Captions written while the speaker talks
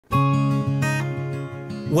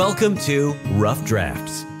Welcome to Rough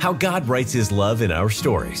Drafts, How God Writes His Love in Our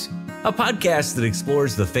Stories, a podcast that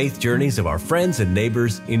explores the faith journeys of our friends and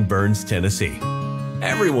neighbors in Burns, Tennessee.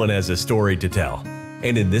 Everyone has a story to tell,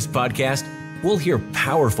 and in this podcast, we'll hear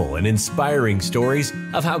powerful and inspiring stories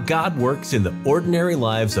of how God works in the ordinary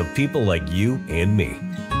lives of people like you and me.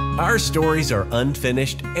 Our stories are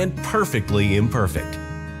unfinished and perfectly imperfect.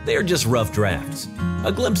 They are just rough drafts,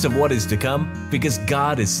 a glimpse of what is to come because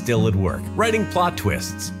God is still at work, writing plot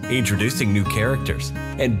twists, introducing new characters,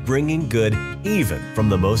 and bringing good even from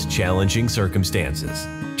the most challenging circumstances.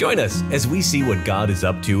 Join us as we see what God is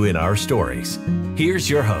up to in our stories. Here's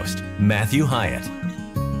your host, Matthew Hyatt.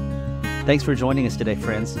 Thanks for joining us today,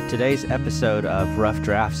 friends. Today's episode of Rough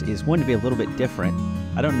Drafts is going to be a little bit different.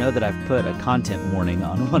 I don't know that I've put a content warning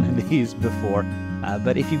on one of these before,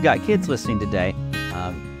 but if you've got kids listening today,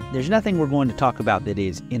 there's nothing we're going to talk about that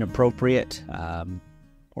is inappropriate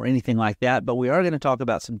or anything like that, but we are going to talk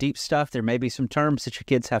about some deep stuff. There may be some terms that your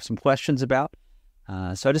kids have some questions about.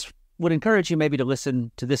 So I just would encourage you maybe to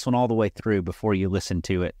listen to this one all the way through before you listen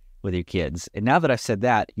to it with your kids. And now that I've said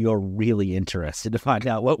that, you're really interested to find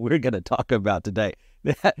out what we're going to talk about today.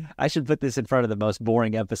 I should put this in front of the most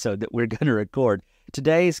boring episode that we're going to record.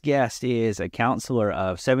 Today's guest is a counselor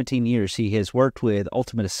of 17 years. He has worked with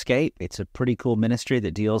Ultimate Escape. It's a pretty cool ministry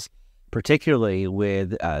that deals particularly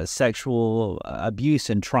with sexual abuse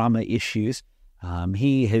and trauma issues.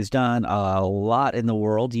 He has done a lot in the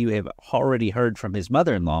world. You have already heard from his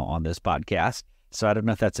mother-in-law on this podcast, so I don't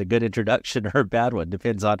know if that's a good introduction or a bad one.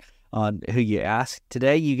 Depends on who you ask.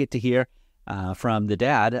 Today you get to hear from the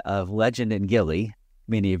dad of Legend and Gilly.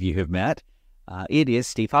 Many of you have met. It is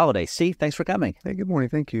Steve Holladay. Steve, thanks for coming. Hey, good morning.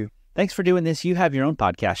 Thank you. Thanks for doing this. You have your own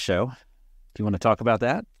podcast show. Do you want to talk about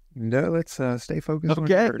that? No, let's stay focused on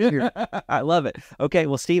church here. I love it. Okay,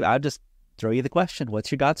 well, Steve, I'll just throw you the question.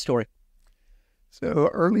 What's your God story? So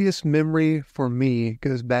earliest memory for me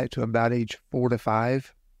goes back to about age 4 to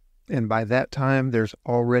 5. And by that time, there's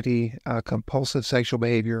already compulsive sexual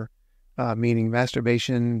behavior, meaning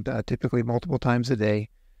masturbation, typically multiple times a day,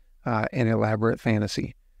 and elaborate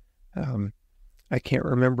fantasy. I can't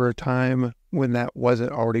remember a time when that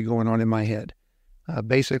wasn't already going on in my head.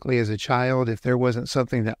 Basically, as a child, if there wasn't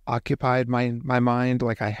something that occupied my mind,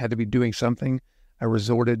 like I had to be doing something, I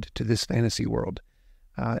resorted to this fantasy world.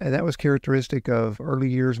 And that was characteristic of early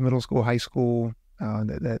years, middle school, high school,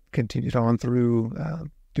 that continued on through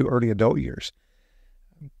early adult years.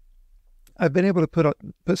 I've been able to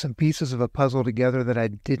put some pieces of a puzzle together that I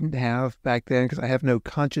didn't have back then because I have no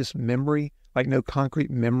conscious memory, like no concrete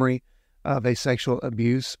memory of a sexual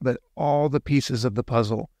abuse, but all the pieces of the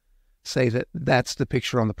puzzle say that that's the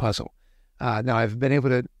picture on the puzzle. Now, I've been able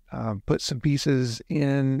to put some pieces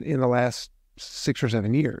in the last 6 or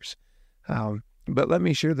 7 years, but let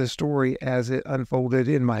me share the story as it unfolded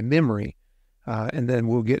in my memory, and then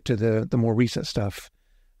we'll get to the more recent stuff.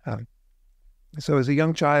 So as a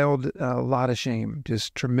young child, a lot of shame,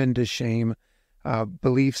 just tremendous shame,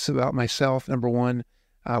 beliefs about myself. Number one,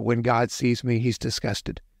 when God sees me, he's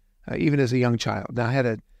disgusted, even as a young child. Now, I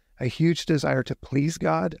had a huge desire to please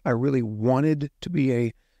God. I really wanted to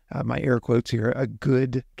be my air quotes here, a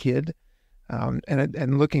good kid.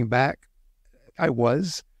 And looking back, I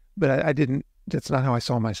was, but I didn't, that's not how I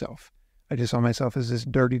saw myself. I just saw myself as this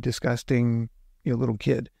dirty, disgusting, little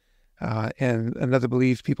kid. And another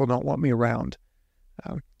belief, people don't want me around.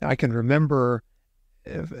 I can remember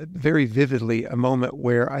very vividly a moment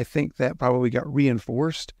where I think that probably got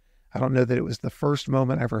reinforced. I don't know that it was the first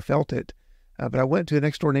moment I ever felt it, but I went to a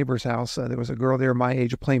next door neighbor's house. There was a girl there my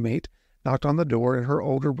age, a playmate, knocked on the door, and her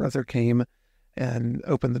older brother came and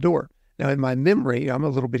opened the door. Now, in my memory, I'm a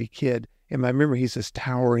little bitty kid. In my memory, he's this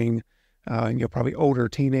towering, probably older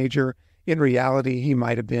teenager. In reality, he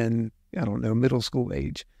might have been, I don't know, middle school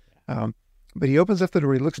age. But he opens up the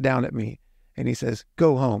door, he looks down at me, and he says,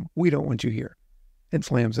 "Go home. We don't want you here," and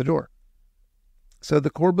slams the door. So the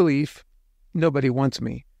core belief, nobody wants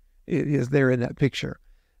me, is there in that picture.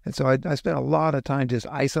 And so I spent a lot of time just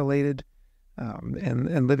isolated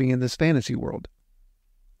and living in this fantasy world.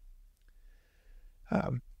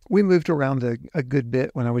 We moved around a good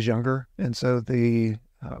bit when I was younger, and so the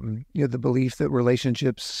belief that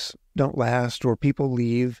relationships don't last or people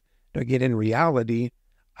leave, again, in reality,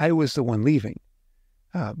 I was the one leaving.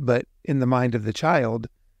 But in the mind of the child,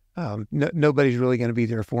 nobody's really going to be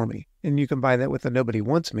there for me. And you combine that with the nobody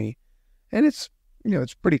wants me, and it's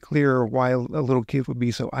pretty clear why a little kid would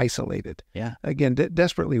be so isolated. Yeah. Again,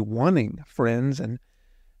 desperately wanting friends. And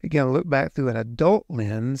again, I look back through an adult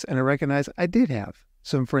lens and I recognize I did have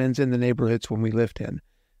some friends in the neighborhoods when we lived in.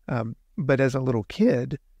 But as a little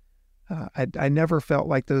kid, I never felt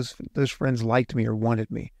like those friends liked me or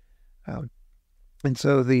wanted me. And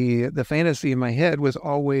so the fantasy in my head was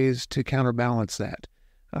always to counterbalance that.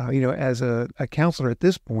 As a counselor at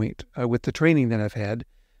this point, with the training that I've had,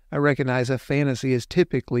 I recognize a fantasy is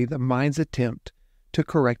typically the mind's attempt to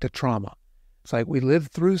correct a trauma. It's like we live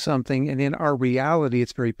through something, and in our reality,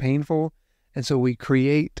 it's very painful. And so we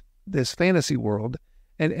create this fantasy world,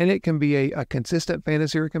 and it can be a consistent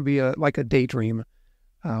fantasy, or it can be like a daydream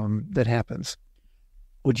that happens.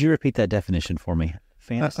 Would you repeat that definition for me?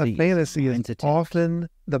 A fantasy is often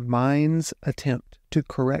the mind's attempt to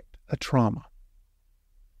correct a trauma.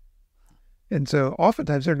 And so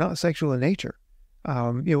oftentimes they're not sexual in nature.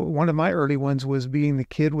 One of my early ones was being the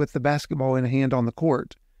kid with the basketball in hand on the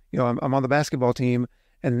court. I'm on the basketball team,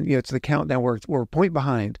 and it's the countdown where we're a point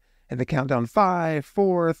behind, and the countdown 5,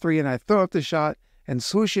 4, 3, and I throw up the shot, and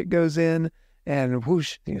swoosh, it goes in, and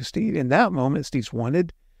whoosh, Steve, in that moment, Steve's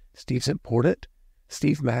wanted, Steve's important,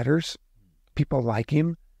 Steve matters, people like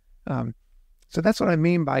him. So that's what I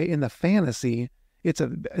mean by in the fantasy, it's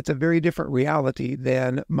a very different reality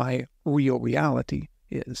than my real reality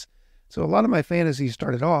is. So a lot of my fantasies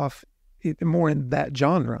started off more in that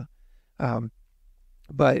genre.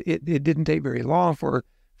 But it didn't take very long for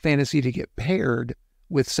fantasy to get paired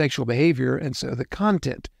with sexual behavior. And so the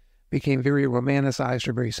content became very romanticized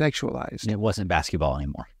or very sexualized. It wasn't basketball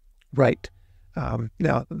anymore. Right.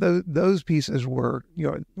 Now, those pieces were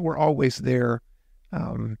always there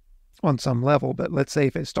on some level. But let's say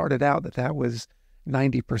if it started out that was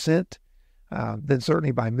 90%, then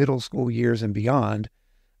certainly by middle school years and beyond,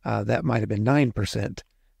 that might have been 9%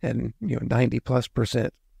 and 90+%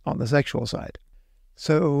 on the sexual side.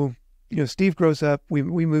 So, Steve grows up, we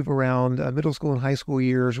move around. Middle school and high school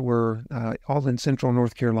years were all in central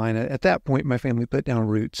North Carolina. At that point, my family put down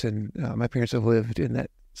roots, and my parents have lived in that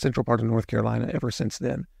central part of North Carolina ever since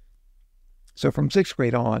then. So from 6th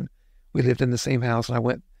grade on, we lived in the same house, and I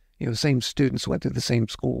went, same students went through the same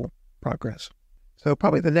school progress. So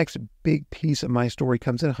probably the next big piece of my story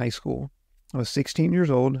comes in high school. I was 16 years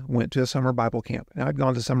old, went to a summer Bible camp. And I'd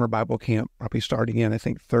gone to summer Bible camp probably starting in, I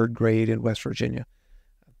think, 3rd grade in West Virginia.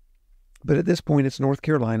 But at this point, it's North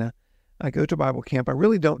Carolina. I go to Bible camp. I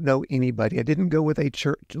really don't know anybody. I didn't go with a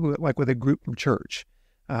church, like with a group from church.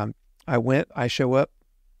 I went, I show up,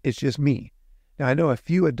 it's just me. Now, I know a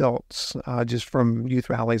few adults just from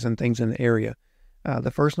youth rallies and things in the area.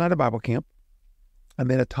 The first night of Bible camp,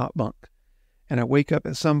 I'm in a top bunk. And I wake up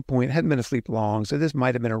at some point, hadn't been asleep long, so this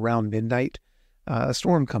might have been around midnight. A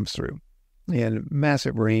storm comes through and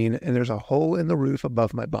massive rain, and there's a hole in the roof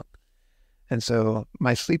above my bunk. And so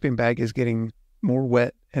my sleeping bag is getting more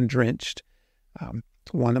wet and drenched.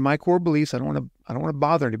 One of my core beliefs, I don't want to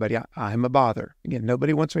bother anybody. I'm a bother. Again,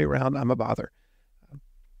 nobody wants me around. I'm a bother.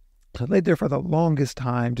 I laid there for the longest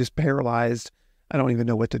time, just paralyzed. I don't even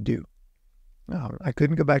know what to do. I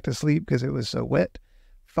couldn't go back to sleep because it was so wet.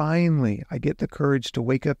 Finally, I get the courage to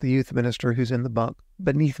wake up the youth minister who's in the bunk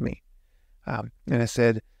beneath me. And I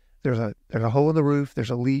said, there's a hole in the roof.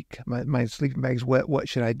 There's a leak. My sleeping bag's wet. What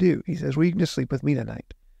should I do? He says, well, you can just sleep with me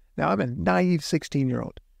tonight. Now, I'm a naive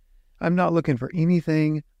 16-year-old. I'm not looking for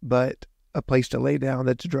anything but a place to lay down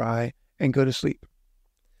that's dry and go to sleep.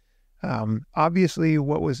 Obviously,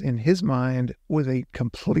 what was in his mind was a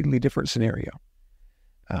completely different scenario.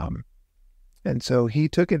 And so he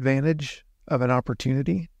took advantage of an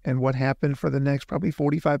opportunity, and what happened for the next probably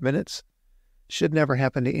 45 minutes should never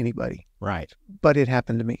happen to anybody. Right. But it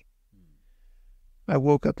happened to me. I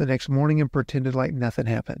woke up the next morning and pretended like nothing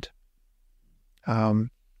happened.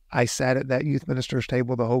 I sat at that youth minister's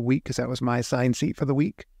table the whole week because that was my assigned seat for the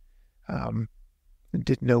week.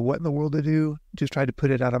 Didn't know what in the world to do, just tried to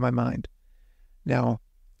put it out of my mind. Now,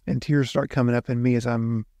 and tears start coming up in me as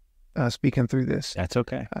I'm speaking through this. That's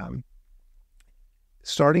okay.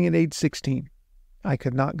 Starting at age 16, I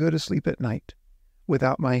could not go to sleep at night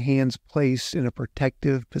without my hands placed in a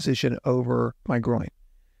protective position over my groin.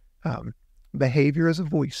 Behavior is a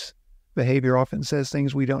voice. Behavior often says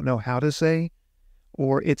things we don't know how to say,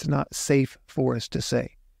 or it's not safe for us to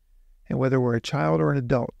say. And whether we're a child or an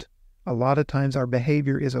adult, a lot of times our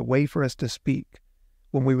behavior is a way for us to speak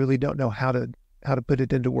when we really don't know how to put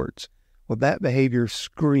it into words. Well, that behavior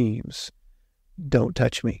screams, don't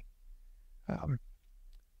touch me.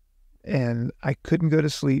 And I couldn't go to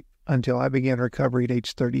sleep until I began recovery at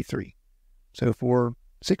age 33. So for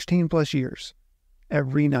 16 plus years,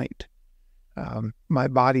 every night, my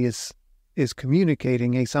body is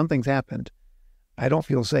communicating, hey, something's happened. I don't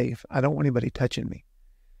feel safe. I don't want anybody touching me.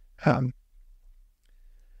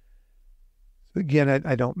 Again,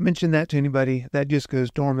 I don't mention that to anybody. That just goes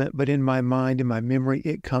dormant. But in my mind, in my memory,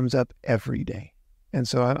 it comes up every day. And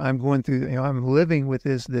so I'm going through, I'm living with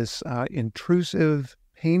this intrusive,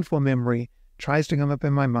 painful memory, tries to come up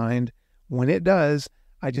in my mind. When it does,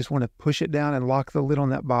 I just want to push it down and lock the lid on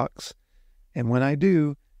that box. And when I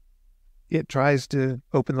do, it tries to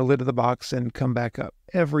open the lid of the box and come back up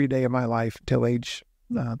every day of my life till age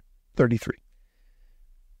 33.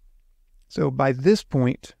 So by this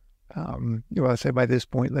point, I say by this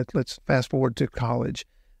point, let's fast forward to college.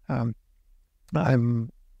 I'm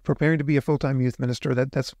preparing to be a full-time youth minister.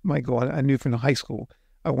 That's my goal. I knew from high school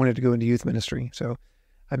I wanted to go into youth ministry. So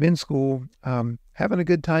I'm in school, having a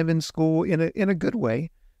good time in school in a good way.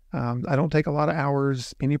 I don't take a lot of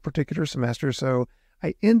hours any particular semester, so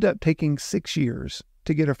I end up taking 6 years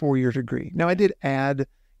to get a 4-year degree. Now I did add,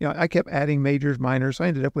 I kept adding majors, minors, so I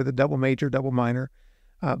ended up with a double major, double minor.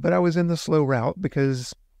 But I was in the slow route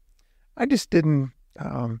because I just didn't.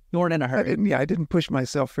 You weren't in a hurry. I didn't push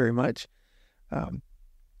myself very much.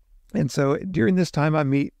 And so during this time, I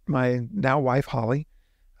meet my now wife, Holly.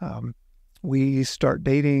 We start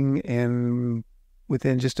dating, and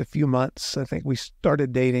within just a few months, I think we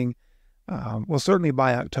started dating. Certainly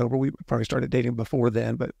by October. We probably started dating before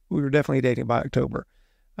then, but we were definitely dating by October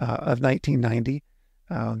of 1990.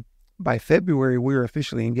 By February, we were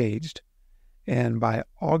officially engaged. And by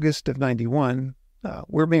August of 91,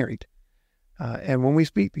 we're married. And when we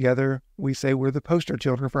speak together, we say we're the poster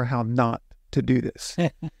children for how not to do this.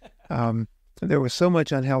 There was so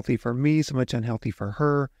much unhealthy for me, so much unhealthy for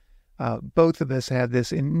her. Both of us had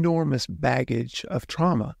this enormous baggage of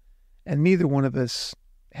trauma, and neither one of us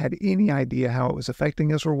had any idea how it was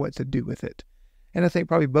affecting us or what to do with it. And I think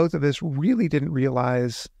probably both of us really didn't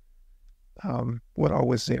realize what all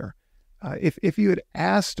was there. If you had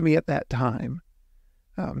asked me at that time,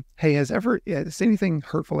 hey, has anything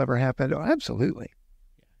hurtful ever happened? Oh, absolutely.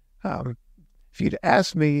 If you'd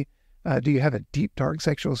asked me, do you have a deep, dark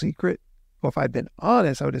sexual secret? Well, if I'd been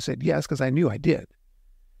honest, I would have said yes, because I knew I did.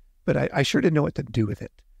 But I sure didn't know what to do with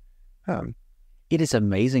it. It is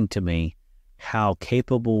amazing to me how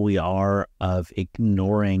capable we are of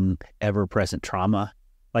ignoring ever-present trauma.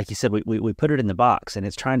 Like you said, we put it in the box, and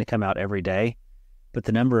it's trying to come out every day. But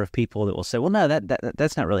the number of people that will say, well, no,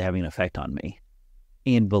 that's not really having an effect on me,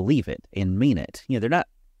 and believe it and mean it.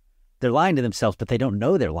 They're lying to themselves, but they don't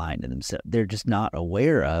know they're lying to themselves. They're just not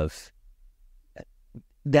aware of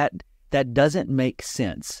that. That doesn't make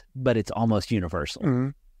sense, but it's almost universal. Mm-hmm.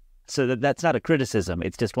 So that's not a criticism.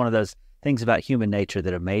 It's just one of those things about human nature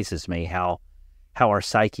that amazes me, how our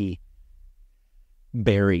psyche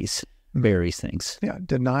buries things. Yeah,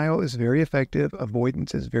 denial is very effective.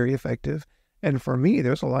 Avoidance is very effective. And for me,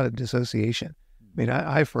 there's a lot of dissociation. I mean,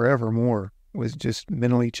 I forevermore was just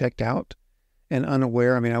mentally checked out and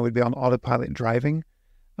unaware. I mean, I would be on autopilot driving.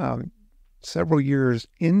 Several years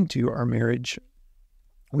into our marriage,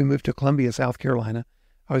 we moved to Columbia, South Carolina.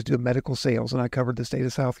 I was doing medical sales, and I covered the state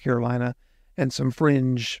of South Carolina and some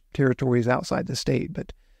fringe territories outside the state.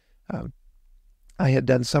 But I had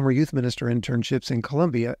done summer youth minister internships in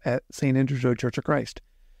Columbia at St. Andrew's Road Church of Christ.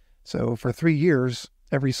 So for 3 years,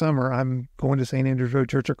 every summer, I'm going to St. Andrew's Road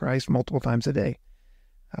Church of Christ multiple times a day.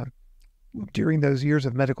 During those years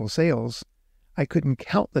of medical sales, I couldn't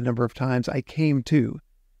count the number of times I came to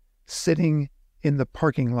sitting in the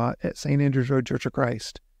parking lot at St. Andrew's Road Church of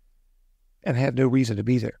Christ and had no reason to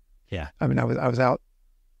be there. Yeah. I mean, I was out,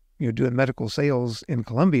 doing medical sales in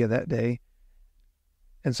Columbia that day,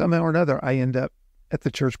 and somehow or another, I end up at the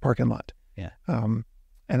church parking lot. Yeah. And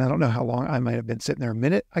I don't know how long I might have been sitting there. A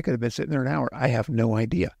minute. I could have been sitting there an hour. I have no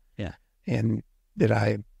idea. Yeah. And did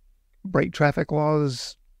I break traffic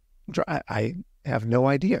laws? I have no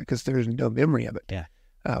idea because there's no memory of it. Yeah.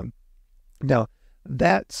 Now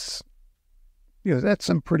that's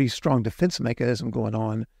some pretty strong defense mechanism going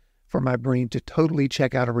on for my brain to totally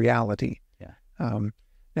check out of reality. Yeah.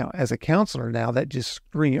 Now, as a counselor now, that just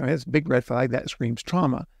screams, it's a big red flag, that screams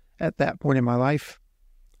trauma. At that point in my life,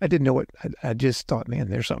 I didn't know what, I just thought, man,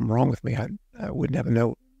 there's something wrong with me. I wouldn't have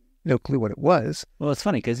no clue what it was. Well, it's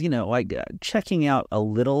funny because, checking out a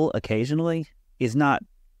little occasionally is not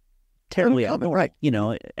terribly abnormal. Right.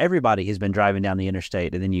 Everybody has been driving down the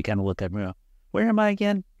interstate, and then you kind of look up and go, where am I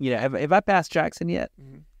again? Have I passed Jackson yet?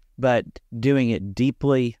 Mm-hmm. But doing it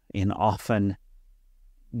deeply and often,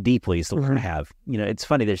 deeply is the word I have. It's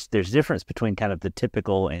funny. There's difference between kind of the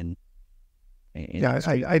typical and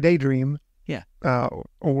I daydream. Yeah.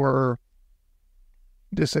 Or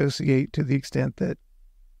dissociate to the extent that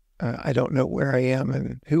I don't know where I am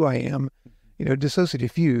and who I am.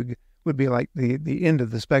 Dissociative fugue would be like the end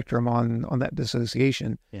of the spectrum on that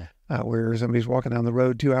dissociation. Yeah. Where somebody's walking down the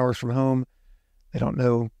road 2 hours from home, they don't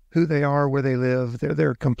know who they are, where they live.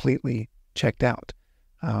 They're completely checked out.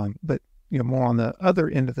 But more on the other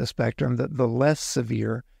end of the spectrum, the less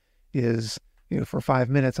severe is, for 5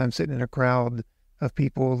 minutes, I'm sitting in a crowd of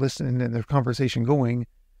people listening and their conversation going,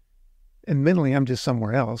 and mentally I'm just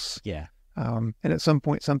somewhere else. Yeah. And at some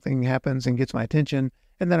point something happens and gets my attention,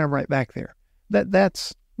 and then I'm right back there.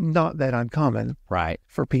 That's not that uncommon, right,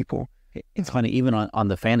 for people. It's funny, even on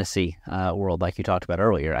the fantasy world, like you talked about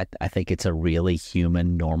earlier, I think it's a really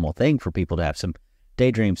human, normal thing for people to have some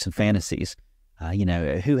daydreams, some fantasies.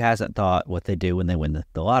 Who hasn't thought what they do when they win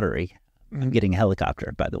the lottery? Mm-hmm. I'm getting a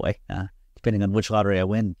helicopter, by the way, depending on which lottery I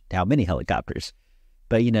win, how many helicopters.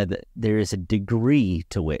 But, there is a degree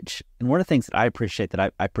to which, and one of the things that I appreciate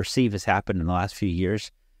that I perceive has happened in the last few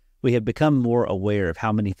years, we have become more aware of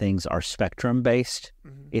how many things are spectrum-based.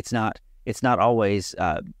 Mm-hmm. It's not always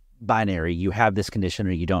binary. You have this condition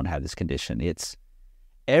or you don't have this condition. It's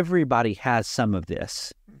everybody has some of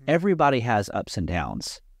this. Mm-hmm. Everybody has ups and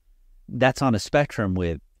downs. That's on a spectrum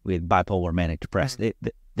with bipolar, manic depressed. Mm-hmm.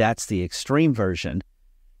 That's the extreme version.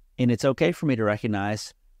 And it's okay for me to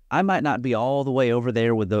recognize I might not be all the way over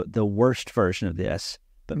there with the worst version of this,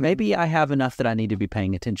 but maybe I have enough that I need to be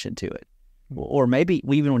paying attention to it. Or maybe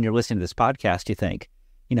even when you're listening to this podcast, you think,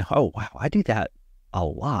 oh, wow, I do that a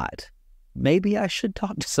lot. Maybe I should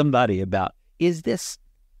talk to somebody about, is this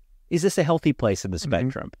a healthy place in the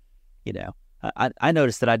spectrum? I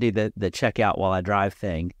noticed that I do the checkout while I drive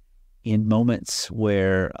thing in moments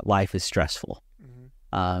where life is stressful.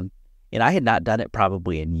 Mm-hmm. And I had not done it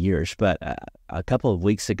probably in years, but a couple of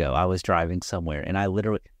weeks ago, I was driving somewhere and I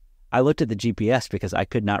looked at the GPS because I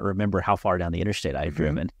could not remember how far down the interstate I had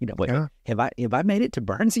driven. Have I made it to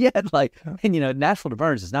Burns yet? And Nashville to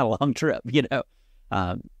Burns is not a long trip,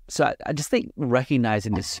 So I just think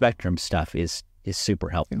recognizing the spectrum stuff is super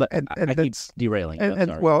helpful. But I keep derailing.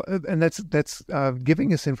 And that's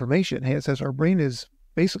giving us information. Hey, it says our brain is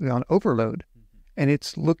basically on overload. And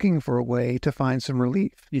it's looking for a way to find some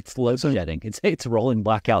relief. It's load shedding. It's rolling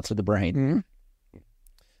blackouts of the brain.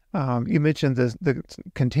 Mm-hmm. You mentioned the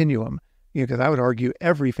continuum, because I would argue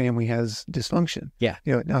every family has dysfunction. Yeah.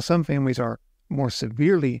 Now some families are more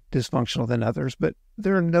severely dysfunctional than others, but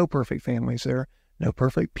there are no perfect families. There are no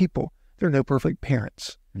perfect people. There are no perfect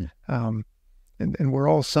parents. Yeah. And we're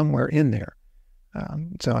all somewhere in there.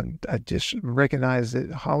 So I just recognize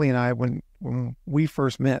that Holly and I, when we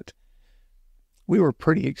first met, we were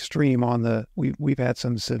pretty extreme on we've had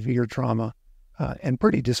some severe trauma and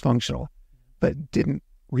pretty dysfunctional, but didn't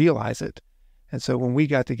realize it. And so when we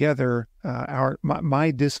got together,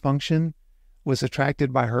 my dysfunction was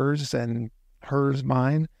attracted by hers and hers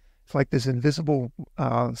mine. It's like this invisible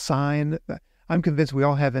sign. I'm convinced we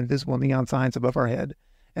all have invisible neon signs above our head.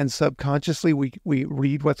 And subconsciously, we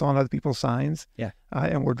read what's on other people's signs. Yeah.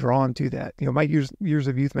 And we're drawn to that. My years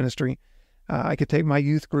of youth ministry, I could take my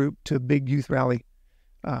youth group to a big youth rally.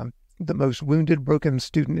 The most wounded, broken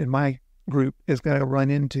student in my group is going to run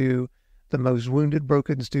into the most wounded,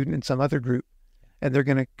 broken student in some other group. And they're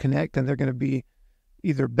going to connect, and they're going to be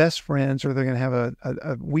either best friends or they're going to have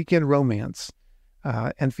a weekend romance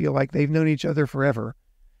and feel like they've known each other forever.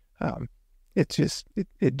 It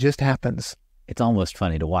just happens. It's almost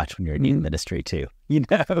funny to watch when you're in youth ministry too,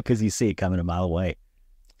 because you see it coming a mile away.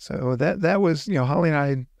 So that was, Holly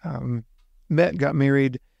and I met, got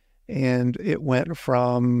married, and it went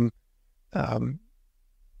from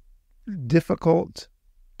difficult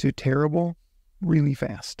to terrible really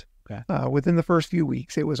fast. Okay. Within the first few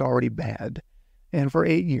weeks, it was already bad. And for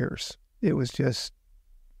 8 years, it was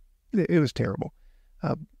terrible.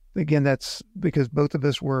 Again, that's because both of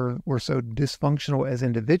us were so dysfunctional as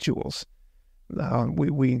individuals.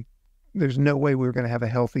 There's no way we were going to have a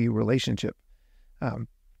healthy relationship. And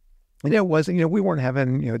it wasn't, we weren't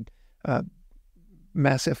having,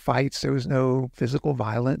 massive fights. There was no physical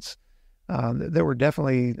violence. There were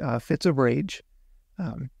definitely fits of rage.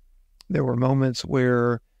 There were moments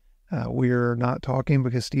where we're not talking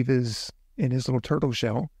because Steve is in his little turtle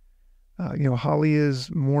shell. Holly is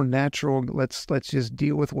more natural. Let's just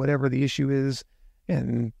deal with whatever the issue is,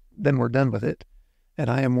 and then we're done with it. And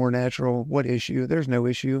I am more natural. What issue? There's no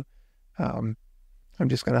issue. I'm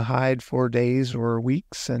just going to hide for days or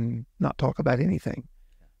weeks and not talk about anything.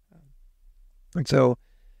 And so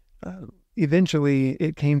eventually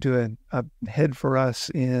it came to a head for us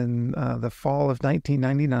in the fall of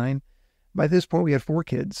 1999. By this point, we had 4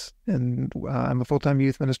 kids, and I'm a full-time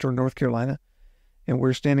youth minister in North Carolina, and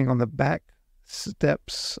we're standing on the back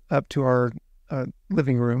steps up to our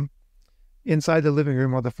living room. Inside the living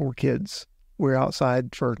room are the 4 kids. We're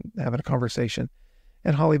outside for having a conversation.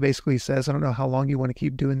 And Holly basically says, I don't know how long you want to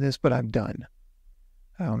keep doing this, but I'm done.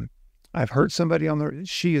 I've heard somebody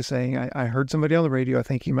she is saying, I heard somebody on the radio. I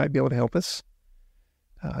think he might be able to help us.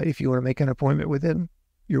 If you want to make an appointment with him,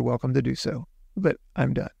 you're welcome to do so. But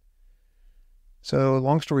I'm done. So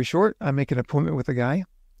long story short, I make an appointment with the guy.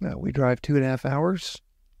 We drive 2.5 hours,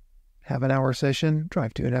 have an hour session,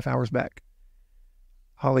 drive 2.5 hours back.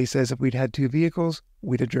 Holly says if we'd had 2 vehicles,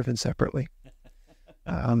 we'd have driven separately.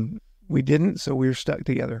 We didn't, so we were stuck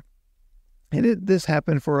together. And this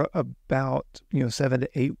happened for about 7 to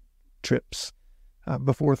 8 trips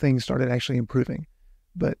before things started actually improving.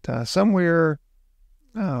 But somewhere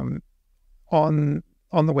on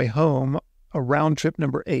the way home, around trip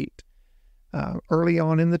number 8, early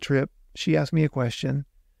on in the trip, she asked me a question,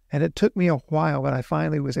 and it took me a while, but I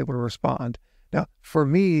finally was able to respond. Now, for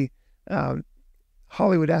me,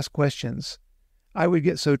 Holly would ask questions. I would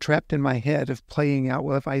get so trapped in my head of playing out,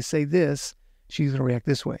 well, if I say this, she's going to react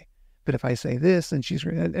this way. But if I say this, and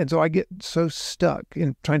and so I get so stuck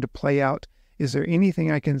in trying to play out, is there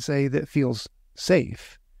anything I can say that feels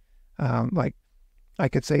safe? Like I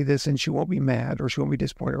could say this and she won't be mad, or she won't be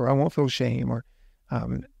disappointed, or I won't feel shame, or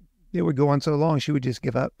it would go on so long, she would just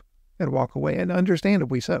give up and walk away. And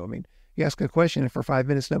understandably so. I mean, you ask a question and for 5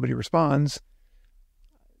 minutes nobody responds,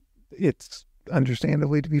 it's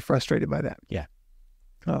understandably to be frustrated by that. Yeah.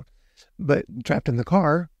 But trapped in the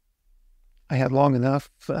car, I had long enough,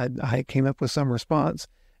 I came up with some response,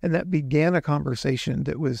 and that began a conversation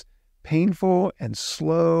that was painful and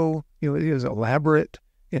slow. It was elaborate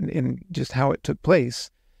in just how it took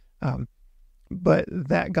place. But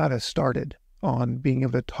that got us started on being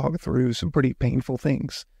able to talk through some pretty painful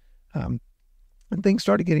things. And things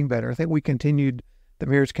started getting better. I think we continued the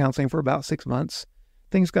marriage counseling for about 6 months.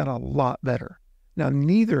 Things got a lot better. Now,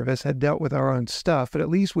 neither of us had dealt with our own stuff, but at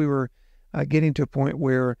least we were getting to a point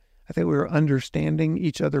where I think we were understanding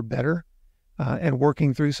each other better and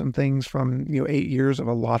working through some things from 8 years of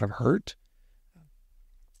a lot of hurt.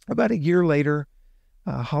 About a year later,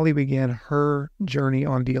 Holly began her journey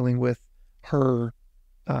on dealing with her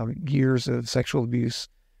years of sexual abuse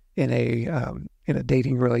in a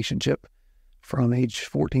dating relationship from age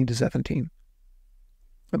 14 to 17.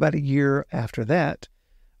 About a year after that,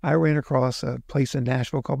 I ran across a place in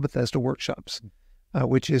Nashville called Bethesda Workshops,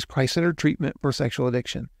 which is Christ-centered treatment for sexual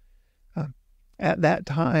addiction. At that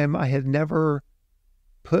time, I had never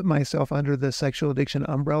put myself under the sexual addiction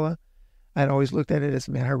umbrella. I'd always looked at it as,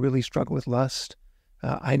 man, I really struggle with lust.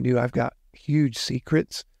 I knew I've got huge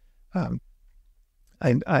secrets.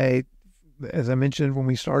 I, as I mentioned when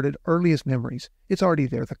we started, earliest memories, it's already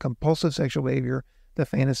there. The compulsive sexual behavior, the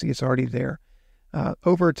fantasy, it's already there.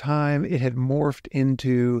 Over time, it had morphed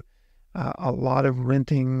into a lot of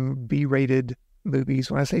renting B-rated movies.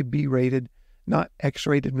 When I say B-rated, not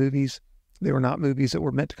X-rated movies. They were not movies that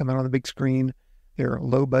were meant to come out on the big screen. They're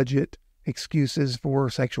low-budget excuses for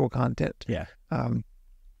sexual content. Yeah.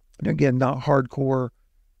 Again, not hardcore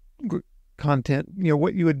content.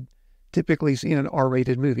 What you would typically see in an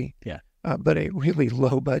R-rated movie. Yeah. But a really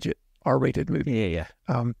low-budget R-rated movie. Yeah.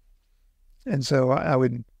 And so I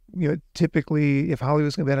would, typically, if Holly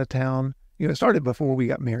was going to be out of town, it started before we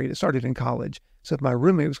got married. It started in college. So if my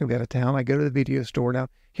roommate was going to be out of town, I'd go to the video store. Now,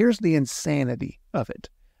 here's the insanity of it.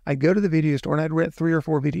 I'd go to the video store and I'd rent 3 or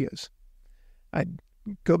 4 videos. I'd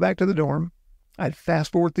go back to the dorm. I'd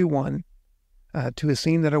fast forward through one to a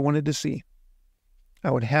scene that I wanted to see. I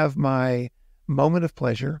would have my moment of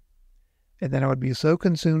pleasure, and then I would be so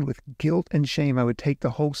consumed with guilt and shame, I would take the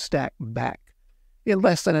whole stack back in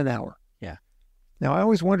less than an hour. Yeah. Now, I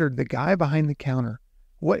always wondered, the guy behind the counter,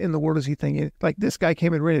 what in the world is he thinking? Like, this guy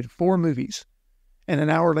came and rented 4 movies, and an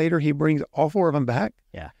hour later, he brings all 4 of them back?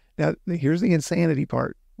 Yeah. Now, here's the insanity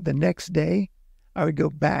part. The next day, I would go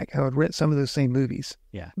back. I would rent some of those same movies.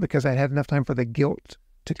 Yeah. Because I'd had enough time for the guilt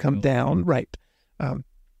to come down. Right.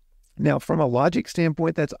 Now, from a logic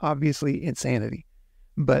standpoint, that's obviously insanity.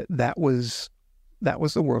 But that was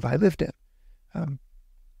the world I lived in.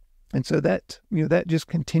 And so that just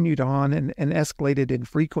continued on and escalated in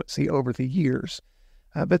frequency over the years.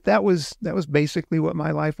 But that was basically what my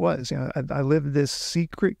life was. I lived this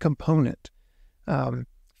secret component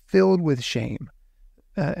filled with shame.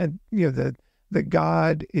 And the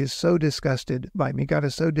God is so disgusted by me. God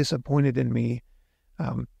is so disappointed in me.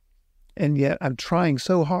 And yet I'm trying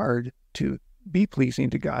so hard to be pleasing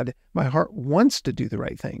to God. My heart wants to do the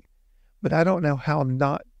right thing, but I don't know how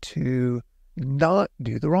not to not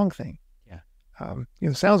do the wrong thing. Yeah.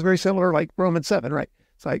 Sounds very similar like Romans 7, right?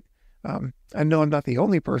 It's like, I know I'm not the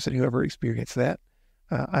only person who ever experienced that.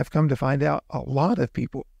 I've come to find out a lot of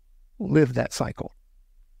people live that cycle.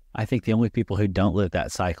 I think the only people who don't live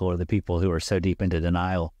that cycle are the people who are so deep into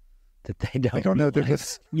denial that they don't know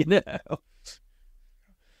realize,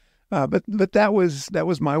 But that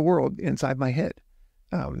was my world inside my head.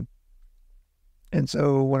 And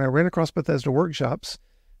so when I ran across Bethesda workshops,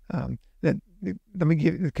 then let me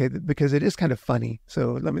give, okay, because it is kind of funny.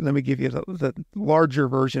 So let me give you the larger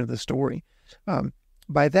version of the story.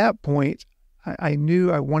 By that point, I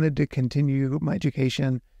knew I wanted to continue my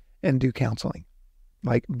education and do counseling,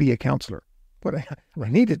 like be a counselor. But I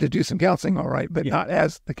needed to do some counseling, all right, but not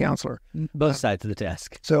as the counselor. Both sides of the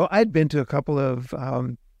task. So I'd been to a couple of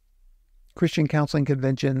Christian counseling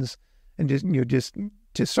conventions and just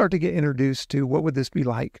to start to get introduced to what would this be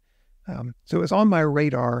like. So it was on my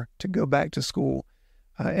radar to go back to school.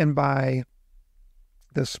 And by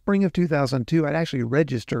the spring of 2002, I'd actually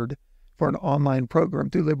registered for an online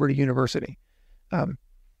program through Liberty University.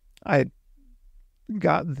 I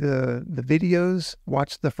got the videos,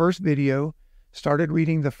 watched the first video, started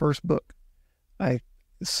reading the first book.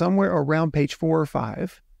 Somewhere around page 4 or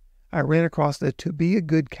 5, I ran across that to be a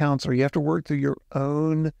good counselor, you have to work through your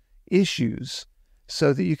own issues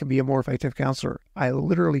so that you can be a more effective counselor. I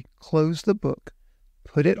literally closed the book,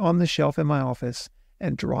 put it on the shelf in my office,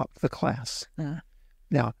 and dropped the class.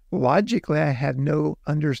 Now, logically, I had no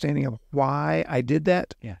understanding of why I did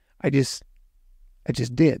that. Yeah. I just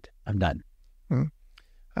did. I'm done.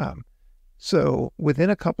 So within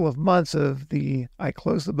a couple of months I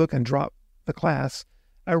closed the book and dropped the class,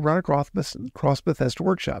 I run across Bethesda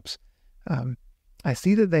workshops. I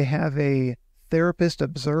see that they have a therapist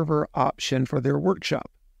observer option for their workshop.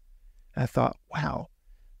 I thought, wow,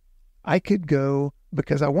 I could go,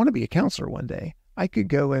 because I want to be a counselor one day, I could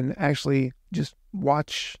go and actually just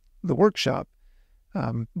watch the workshop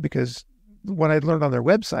because what I'd learned on their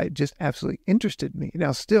website just absolutely interested me.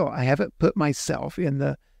 Now, still, I haven't put myself in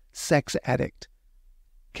the sex addict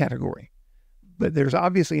category, but there's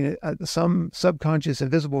obviously some subconscious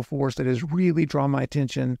invisible force that has really drawn my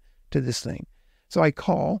attention to this thing. So I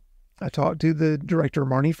talked to the director,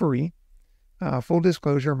 Marnie Faree. Full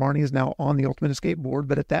disclosure, Marnie is now on the Ultimate Escape board,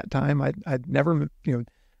 but at that time, I'd never,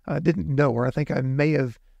 didn't know her. I think I may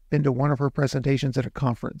have been to one of her presentations at a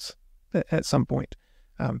conference at some point.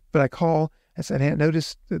 But I said, hey, I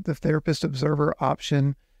noticed the therapist observer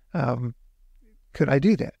option. Could I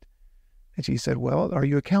do that? And she said, well, are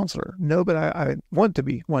you a counselor? No, but I want to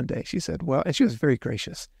be one day. She said, well, and she was very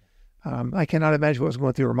gracious. I cannot imagine what was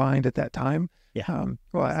going through her mind at that time. Yeah.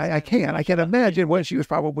 Well, I can't imagine what she was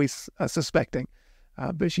probably suspecting.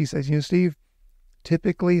 But she says, Steve,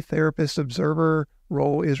 typically therapist observer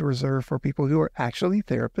role is reserved for people who are actually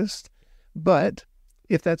therapists. But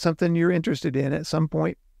if that's something you're interested in at some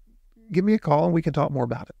point, give me a call and we can talk more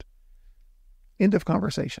about it. End of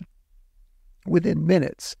conversation. Within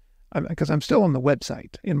minutes, because I'm still on the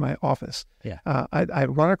website in my office, I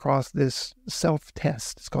run across this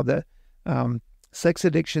self-test. It's called the Sex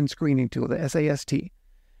Addiction Screening Tool, the SAST.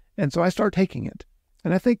 And so I start taking it.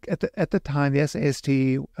 And I think at the time, the SAST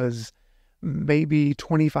was maybe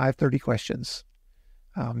 25, 30 questions.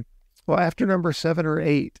 Well, after number 7 or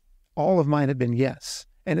 8, all of mine had been yes.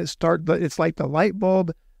 And it's like the light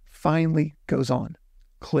bulb finally goes on.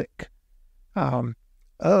 Click.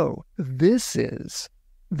 Oh, this is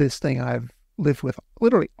this thing I've lived with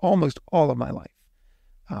literally almost all of my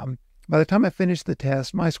life. By the time I finished the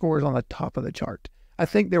test, my score was on the top of the chart. I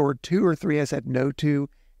think there were 2 or 3 I said no to.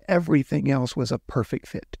 Everything else was a perfect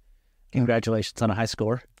fit. Congratulations on a high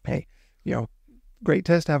score. Hey, great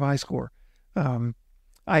test to have a high score.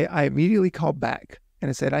 I immediately called back and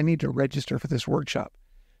I said, I need to register for this workshop.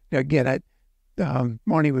 Now, again,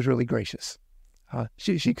 Marnie was really gracious.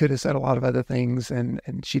 She could have said a lot of other things and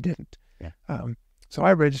she didn't. Yeah. So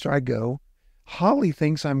I register, I go. Holly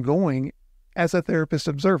thinks I'm going as a therapist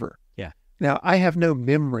observer. Yeah. Now, I have no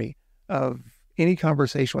memory of any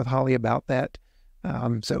conversation with Holly about that.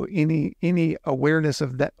 So any awareness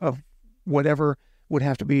of that, of whatever would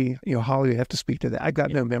have to be, Holly would have to speak to that. I've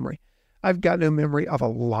got no memory. I've got no memory of a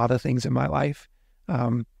lot of things in my life.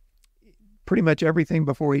 Pretty much everything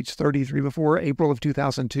before age 33, before April of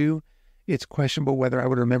 2002, it's questionable whether I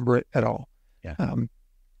would remember it at all. Yeah.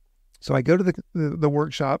 So I go to the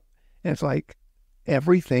workshop and it's like,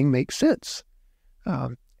 everything makes sense.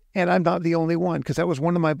 And I'm not the only one, because that was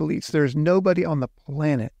one of my beliefs. There's nobody on the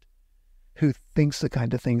planet who thinks the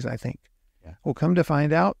kind of things I think. Yeah. Well, come to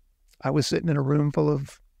find out, I was sitting in a room full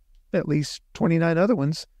of at least 29 other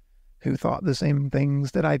ones who thought the same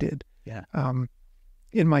things that I did. Yeah.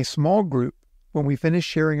 In my small group, when we finished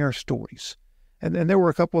sharing our stories, and there were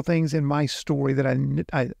a couple of things in my story that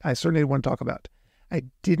I certainly didn't want to talk about. I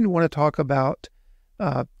didn't want to talk about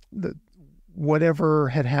whatever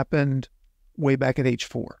had happened way back at age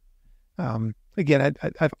 4. Again,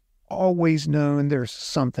 I've always known there's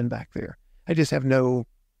something back there. I just have no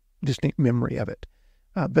distinct memory of it.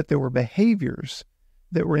 But there were behaviors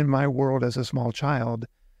that were in my world as a small child.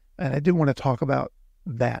 And I didn't want to talk about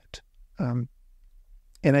that. And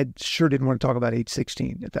I sure didn't want to talk about age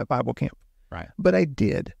 16 at that Bible camp. Right. But I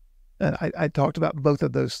did. I talked about both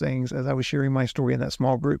of those things as I was sharing my story in that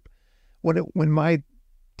small group. When my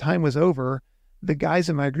time was over, the guys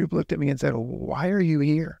in my group looked at me and said, "Why are you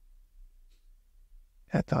here?"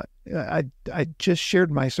 I thought, I just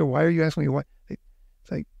shared my story. Why are you asking me why?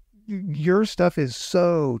 It's like, your stuff is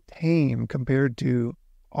so tame compared to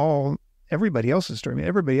everybody else's story. I mean,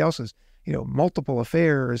 everybody else's, multiple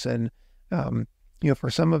affairs and, for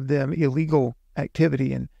some of them illegal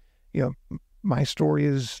activity. And, my story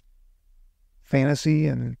is fantasy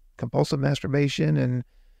and compulsive masturbation and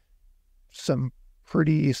some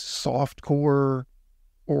pretty soft core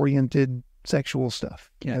oriented sexual stuff,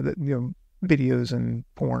 videos and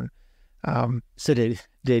porn. So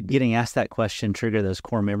did getting asked that question trigger those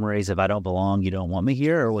core memories of I don't belong, you don't want me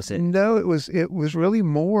here, or was it? No, it was really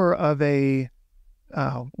more of a,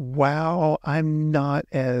 wow, I'm not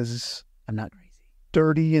crazy,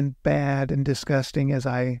 dirty and bad and disgusting as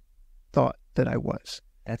I thought that I was.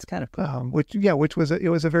 That's kind of cool. Which was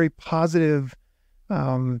a very positive.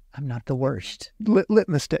 I'm not the worst.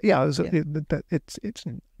 Litmus test. Yeah, it's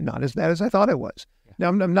not as bad as I thought it was. Yeah. Now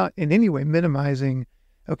I'm not in any way minimizing.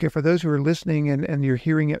 Okay, for those who are listening and you're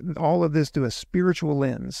hearing it, all of this through a spiritual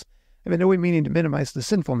lens. I mean, no way meaning to minimize the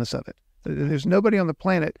sinfulness of it. There's nobody on the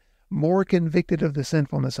planet more convicted of the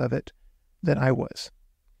sinfulness of it than I was.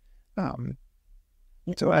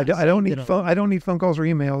 So I don't need phone calls or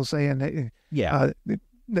emails saying,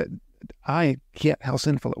 that I get how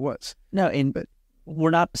sinful it was. No, but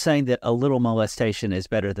we're not saying that a little molestation is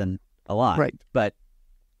better than a lot, right? But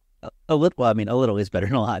a little is better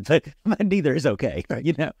than a lot, but neither is okay.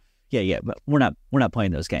 Right. Yeah. But we're not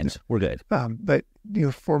playing those games. No. We're good. But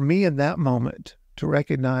for me in that moment to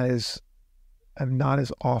recognize I'm not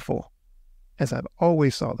as awful as I've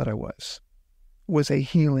always thought that I was a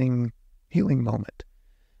healing moment.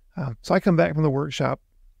 So I come back from the workshop,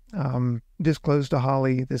 disclose to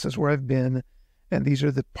Holly, this is where I've been, and these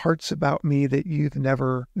are the parts about me that you've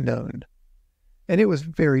never known. And it was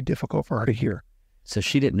very difficult for her to hear. So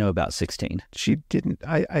she didn't know about 16. She didn't.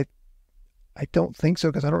 I don't think so,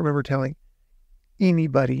 because I don't remember telling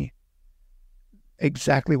anybody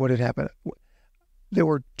exactly what had happened. There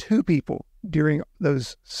were two people during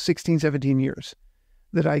those 16, 17 years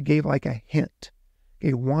that I gave like a hint.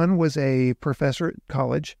 Okay, one was a professor at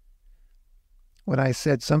college. When I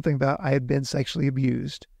said something about I had been sexually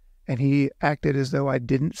abused, and he acted as though I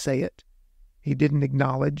didn't say it. He didn't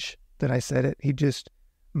acknowledge that I said it. He just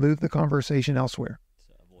moved the conversation elsewhere.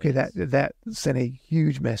 Okay, that sent a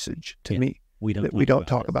huge message to me. We don't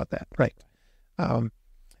talk about that. Right. And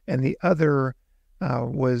the other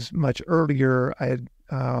was much earlier. I had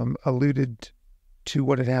alluded to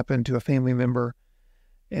what had happened to a family member,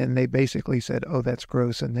 and they basically said, "Oh, that's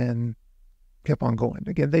gross," and then kept on going.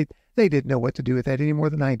 Again, they didn't know what to do with that any more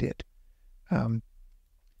than I did. And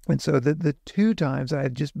so the two times I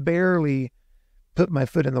had just barely put my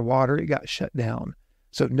foot in the water, it got shut down.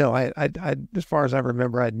 So no, I as far as I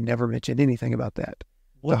remember, I'd never mentioned anything about that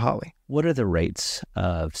to Holly. What are the rates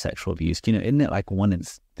of sexual abuse? Isn't it like one in...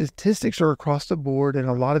 Statistics are across the board, and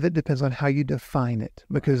a lot of it depends on how you define it,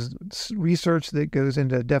 because research that goes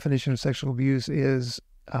into definition of sexual abuse is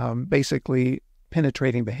basically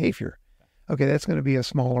penetrating behavior. Okay, that's going to be a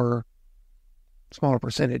smaller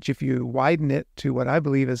percentage. If you widen it to what I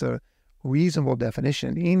believe is a reasonable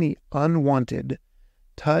definition, any unwanted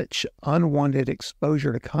touch, unwanted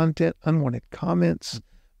exposure to content, unwanted comments,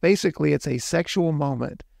 basically it's a sexual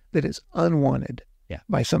moment that is unwanted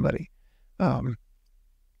by somebody.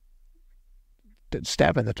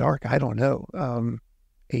 Stab in the dark, I don't know,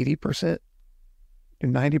 80% to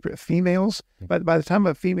 90% females. But by the time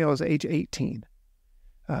a female is age 18,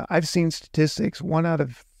 I've seen statistics, 3 out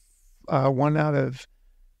of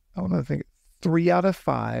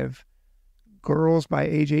 5 girls by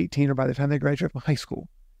age 18 or by the time they graduate from high school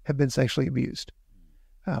have been sexually abused.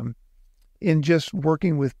 In just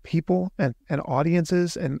working with people and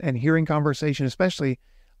audiences and hearing conversation, especially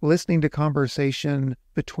listening to conversation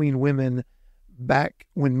between women back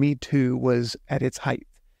when Me Too was at its height.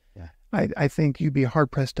 Yeah. I think you'd be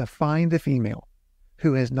hard-pressed to find a female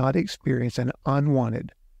who has not experienced an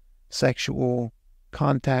unwanted sexual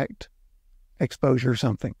contact, exposure,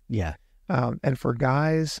 something. Yeah. And for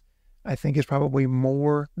guys, I think it's probably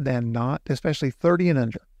more than not, especially 30 and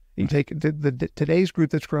under. You take today's group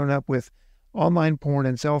that's grown up with online porn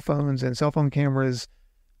and cell phones and cell phone cameras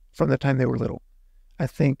from the time they were little. I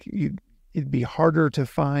think it'd be harder to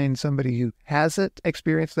find somebody who hasn't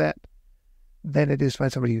experienced that than it is to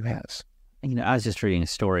find somebody who has. I was just reading a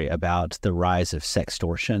story about the rise of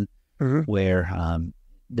sextortion, where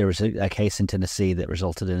there was a case in Tennessee that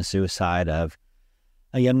resulted in a suicide of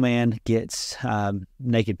a young man gets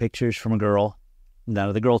naked pictures from a girl.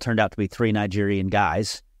 Now, the girl turned out to be 3 Nigerian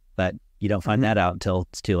guys, but you don't find that out until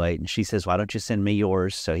it's too late. And she says, why don't you send me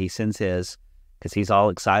yours? So he sends his, because he's all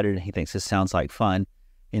excited and he thinks this sounds like fun.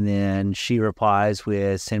 And then she replies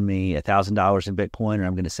with, send me $1,000 in Bitcoin, or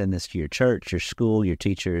I'm going to send this to your church, your school, your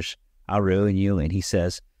teachers. I'll ruin you. And he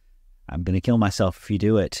says, I'm going to kill myself if you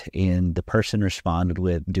do it. And the person responded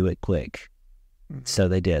with, do it quick. So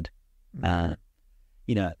they did. I've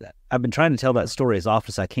been trying to tell that story as often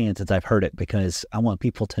as I can since I've heard it, because I want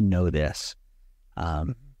people to know this.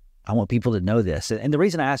 I want people to know this. And the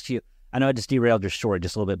reason I asked you, I know I just derailed your story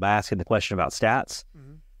just a little bit by asking the question about stats.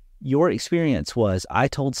 Your experience was, I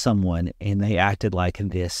told someone and they acted like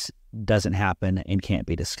this doesn't happen and can't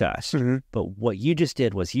be discussed. But what you just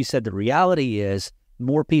did was you said the reality is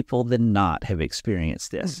more people than not have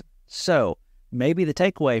experienced this. So maybe the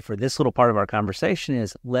takeaway for this little part of our conversation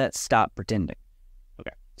is, let's stop pretending.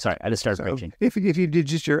 Okay. Sorry, I just started preaching. If you did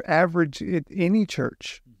just your average at any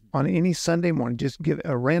church on any Sunday morning, just give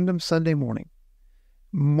a random Sunday morning,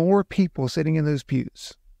 more people sitting in those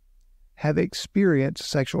pews have experienced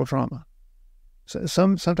sexual trauma, so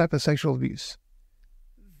some type of sexual abuse,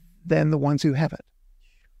 than the ones who haven't.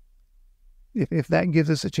 If that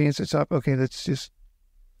gives us a chance to stop, okay, that's just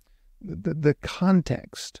the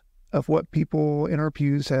context of what people in our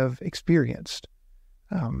pews have experienced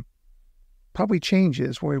probably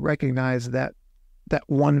changes when we recognize that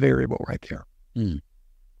one variable right there.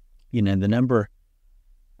 The number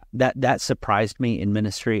that surprised me in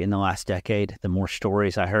ministry in the last decade. The more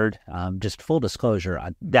stories I heard, just full disclosure,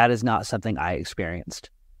 that is not something I experienced.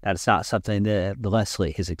 That is not something that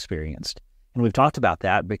Leslie has experienced. And we've talked about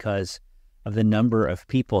that because of the number of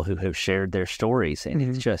people who have shared their stories. And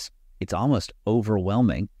it's almost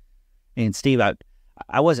overwhelming. And Steve,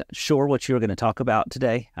 I wasn't sure what you were going to talk about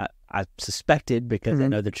today. I suspected, because I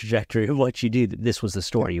know the trajectory of what you do, that this was the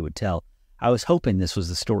story you would tell. I was hoping this was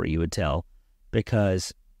the story you would tell,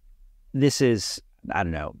 because this is, I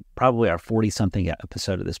don't know, probably our 40-something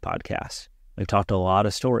episode of this podcast. We've talked a lot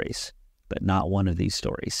of stories, but not one of these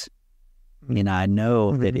stories. And I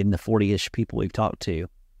know that in the 40-ish people we've talked to,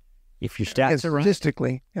 if your stats are right,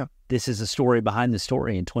 statistically, this is a story behind the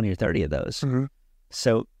story in 20 or 30 of those.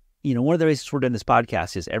 So, one of the reasons we're doing this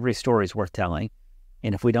podcast is every story is worth telling.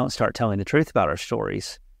 And if we don't start telling the truth about our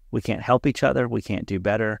stories, we can't help each other. We can't do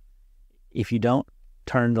better. If you don't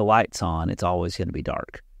turn the lights on, it's always going to be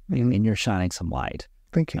dark. And you're shining some light.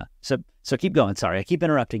 Thank you. So keep going. Sorry, I keep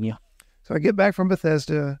interrupting you. So I get back from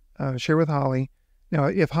Bethesda, share with Holly. Now,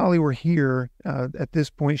 if Holly were here at this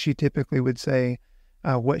point, she typically would say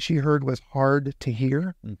what she heard was hard to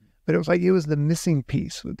hear. But it was the missing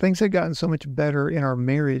piece. Things had gotten so much better in our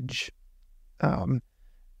marriage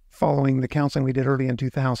following the counseling we did early in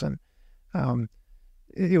 2000.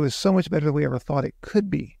 It was so much better than we ever thought it could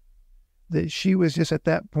be, that she was just at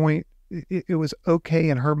that point, it was okay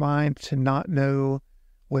in her mind to not know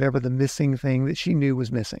whatever the missing thing that she knew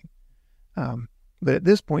was missing. But at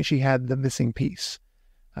this point, she had the missing piece.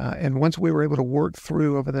 And once we were able to work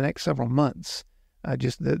through over the next several months,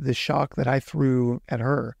 just the shock that I threw at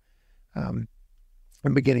her, and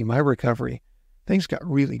beginning my recovery, things got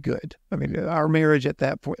really good. I mean, our marriage at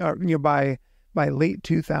that point, by late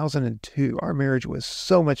 2002, our marriage was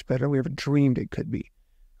so much better than we ever dreamed it could be.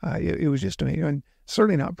 It was just amazing, and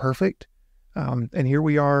certainly not perfect. And here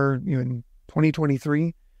we are, in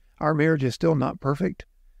 2023. Our marriage is still not perfect,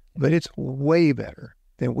 but it's way better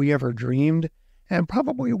than we ever dreamed, and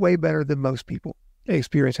probably way better than most people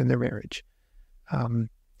experience in their marriage. And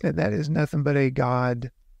that is nothing but a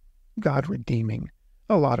God redeeming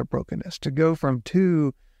a lot of brokenness. To go from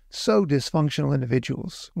two so dysfunctional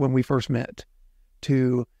individuals when we first met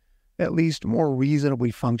to at least more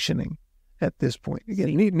reasonably functioning at this point.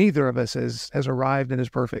 Again, neither of us has arrived and is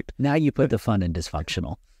perfect. Now you put the fun in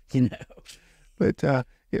dysfunctional, But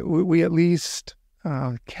we at least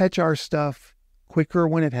catch our stuff quicker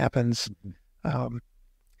when it happens.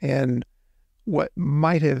 And what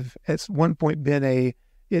might have at one point been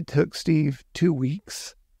it took Steve 2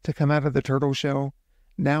 weeks to come out of the turtle shell,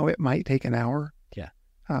 now it might take an hour. Yeah.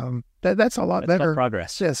 That's a lot better.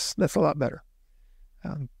 Progress. Yes, that's a lot better.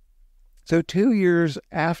 So 2 years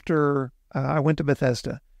after I went to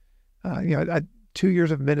Bethesda, I 2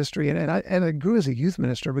 years of ministry, and I grew as a youth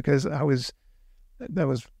minister because I was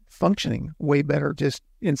functioning way better just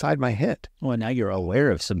inside my head. Well, now you're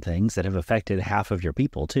aware of some things that have affected half of your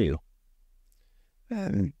people too.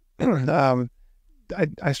 And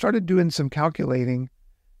I started doing some calculating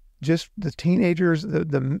just the teenagers,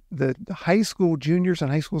 the high school juniors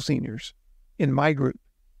and high school seniors in my group.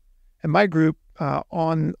 And my group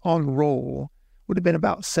on roll would have been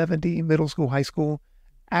about 70 middle school, high school,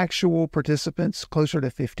 actual participants closer to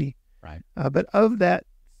 50. Right. But of that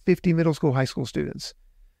 50 middle school, high school students,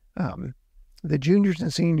 the juniors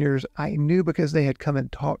and seniors, I knew because they had come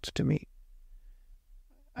and talked to me.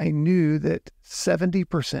 I knew that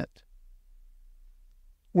 70%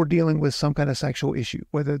 were dealing with some kind of sexual issue,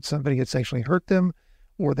 whether somebody had sexually hurt them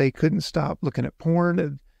or they couldn't stop looking at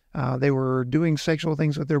porn. They were doing sexual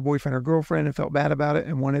things with their boyfriend or girlfriend and felt bad about it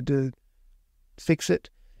and wanted to fix it.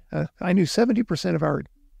 I knew 70% of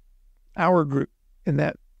our group in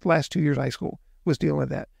that last 2 years of high school was dealing with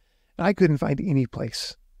that. And I couldn't find any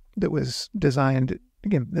place that was designed,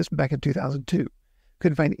 again, this back in 2002,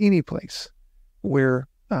 couldn't find any place where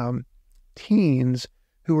teens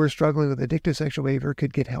who were struggling with addictive sexual behavior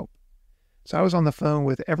could get help. So I was on the phone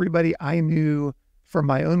with everybody I knew from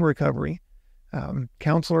my own recovery,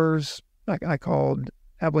 counselors. I called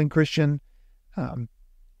Abilene Christian.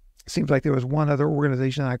 Seems like there was one other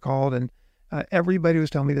organization I called, and everybody was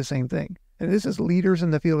telling me the same thing. And this is leaders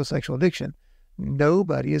in the field of sexual addiction.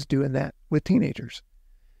 Nobody is doing that with teenagers.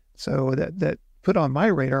 So that put on my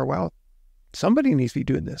radar, wow, somebody needs to be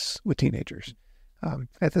doing this with teenagers.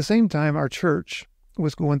 At the same time, our church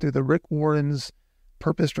was going through the Rick Warren's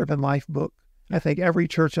Purpose-Driven Life book. I think every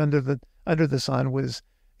church under the sun was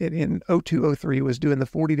in 0203 was doing the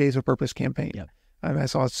 40 Days of Purpose campaign. Yep. I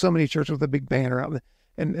saw so many churches with a big banner out,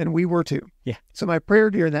 and we were too. Yeah. So my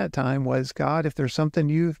prayer during that time was, God, if there's something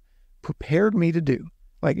you've prepared me to do,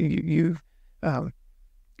 like you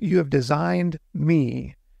have designed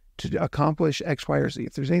me to accomplish X, Y, or Z.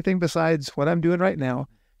 If there's anything besides what I'm doing right now,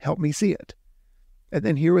 help me see it. And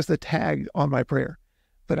then here was the tag on my prayer.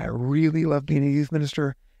 But I really love being a youth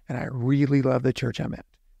minister, and I really love the church I'm at.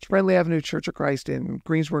 It's Friendly Avenue Church of Christ in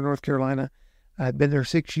Greensboro, North Carolina. I'd been there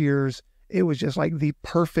 6 years. It was just like the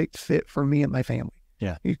perfect fit for me and my family.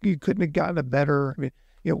 Yeah. You couldn't have gotten a better,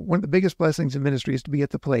 one of the biggest blessings in ministry is to be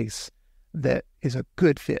at the place that is a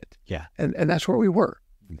good fit. Yeah. And that's where we were.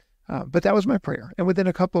 But that was my prayer. And within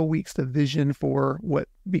a couple of weeks, the vision for what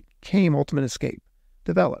became Ultimate Escape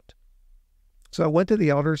developed. So I went to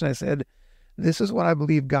the elders and I said, this is what I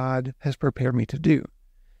believe God has prepared me to do.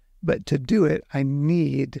 But to do it, I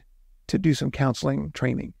need to do some counseling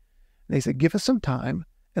training. And they said, give us some time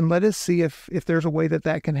and let us see if there's a way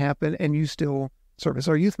that can happen and you still serve as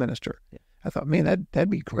our youth minister. Yeah. I thought, man, that'd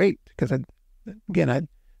be great. Because I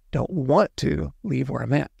don't want to leave where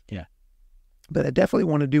I'm at. Yeah. But I definitely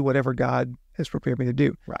want to do whatever God has prepared me to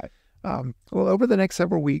do. Right. Well, over the next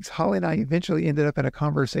several weeks, Holly and I eventually ended up in a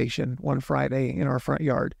conversation one Friday in our front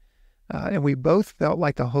yard. And we both felt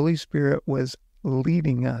like the Holy Spirit was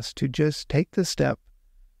leading us to just take the step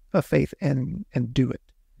of faith and do it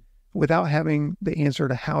without having the answer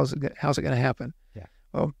to how's it going to happen. Yeah.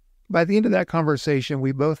 Well, by the end of that conversation,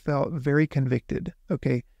 we both felt very convicted.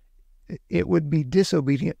 Okay, it would be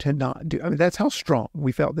disobedient to not do. I mean, that's how strong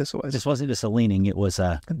we felt this was. This wasn't just a leaning. It was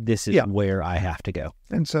this is where I have to go.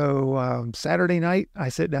 And so Saturday night, I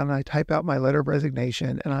sit down and I type out my letter of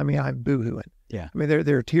resignation, and I'm boohooing. Yeah. I mean,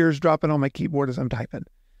 there are tears dropping on my keyboard as I'm typing.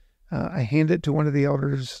 I hand it to one of the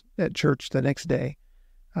elders at church the next day.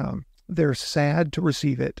 They're sad to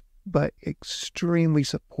receive it, but extremely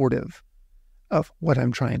supportive of what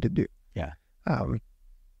I'm trying to do. Yeah.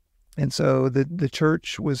 And so the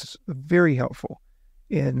church was very helpful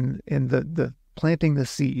in the planting the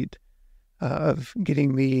seed of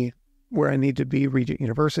getting me where I need to be, Regent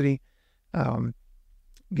University,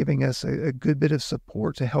 giving us a good bit of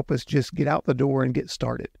support to help us just get out the door and get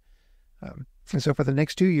started. And so for the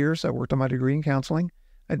next 2 years, I worked on my degree in counseling.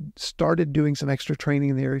 I started doing some extra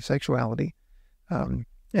training in the area of sexuality. And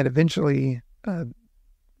eventually,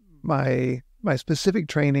 my specific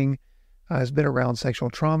training has been around sexual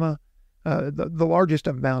trauma. The largest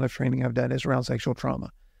amount of training I've done is around sexual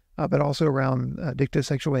trauma, but also around addictive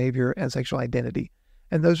sexual behavior and sexual identity.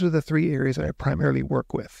 And those are the three areas that I primarily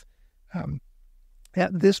work with.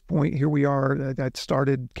 At this point, here we are. I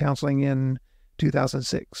started counseling in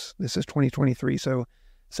 2006. This is 2023. So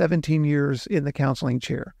 17 years in the counseling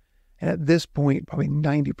chair. And at this point, probably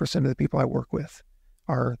 90% of the people I work with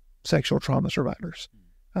are sexual trauma survivors.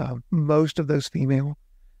 Most of those female.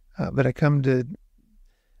 But I come to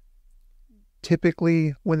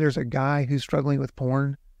typically when there's a guy who's struggling with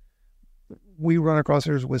porn, we run across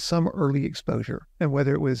theirs with some early exposure. And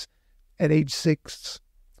whether it was at age 6,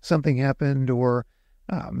 something happened, or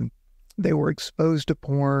they were exposed to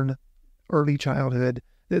porn, early childhood,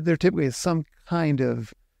 there typically is some kind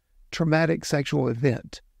of traumatic sexual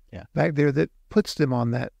event back there that puts them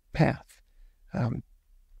on that path.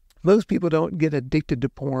 Most people don't get addicted to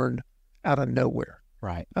porn out of nowhere.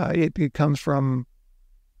 Right. It comes from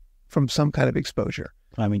some kind of exposure.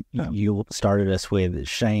 I mean, you started us with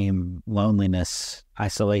shame, loneliness,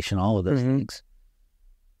 isolation, all of those things.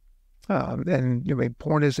 And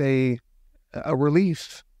porn is a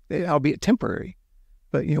relief, albeit temporary.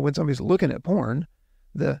 But when somebody's looking at porn,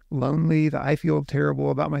 the lonely, the I feel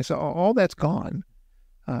terrible about myself, all that's gone,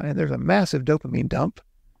 and there's a massive dopamine dump,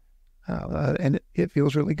 and it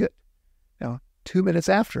feels really good. Now, 2 minutes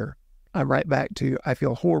after, I'm right back to I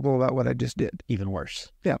feel horrible about what I just did. Even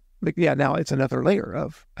worse. Yeah. Now it's another layer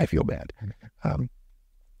of I feel bad.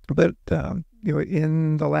 But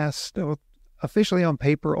in the last, officially on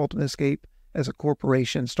paper, Ultimate Escape as a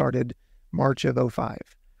corporation started March of 2005.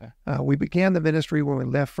 Okay. We began the ministry when we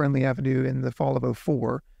left Friendly Avenue in the fall of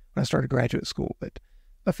 2004 when I started graduate school, but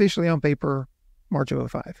officially on paper, March of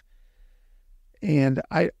 2005. And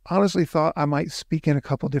I honestly thought I might speak in a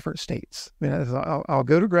couple different states. I'll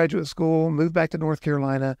go to graduate school, move back to North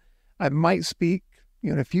Carolina. I might speak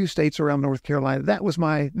in a few states around North Carolina. That was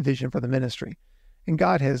my vision for the ministry. And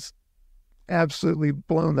God has absolutely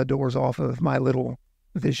blown the doors off of my little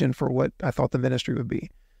vision for what I thought the ministry would be.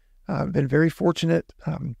 I've been very fortunate.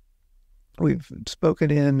 We've spoken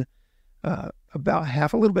in about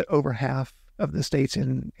half, a little bit over half of the states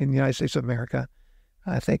in the United States of America.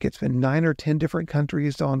 I think it's been 9 or 10 different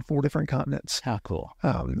countries on 4 different continents. How cool.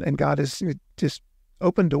 And God has just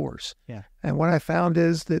opened doors. Yeah. And what I found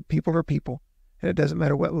is that people are people. And it doesn't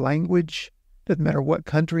matter what language, doesn't matter what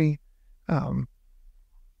country.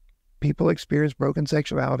 People experience broken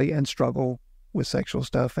sexuality and struggle with sexual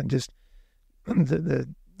stuff. And just the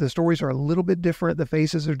stories are a little bit different. The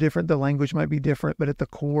faces are different. The language might be different. But at the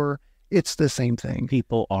core, it's the same thing.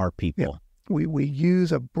 People are people. Yeah. We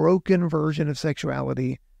use a broken version of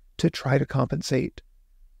sexuality to try to compensate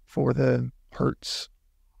for the hurts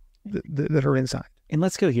that are inside. And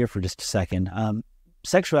let's go here for just a second.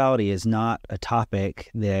 Sexuality is not a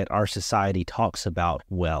topic that our society talks about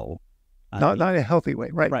well. Not in a healthy way,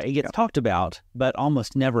 right? Right. It gets talked about, but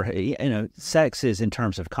almost never. Sex is in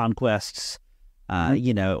terms of conquests.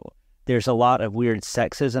 There's a lot of weird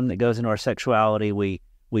sexism that goes into our sexuality.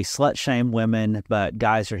 We slut shame women, but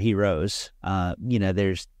guys are heroes.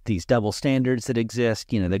 There's these double standards that exist.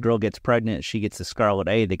 The girl gets pregnant, she gets the scarlet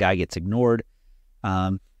A, the guy gets ignored.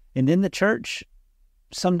 And then the church,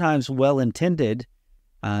 sometimes well-intended,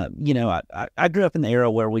 I grew up in the era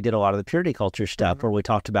where we did a lot of the purity culture stuff, where we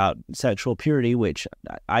talked about sexual purity, which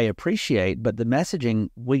I appreciate, but the messaging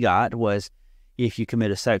we got was, if you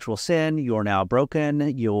commit a sexual sin, you're now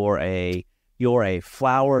broken, you're a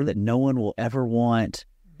flower that no one will ever want.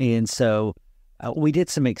 And so we did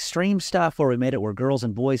some extreme stuff where we made it where girls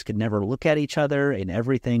and boys could never look at each other and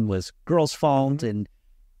everything was girls' fault. And,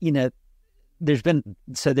 there's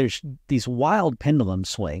these wild pendulum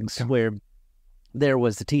swings where there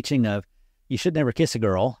was the teaching of you should never kiss a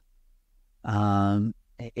girl. And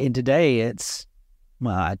today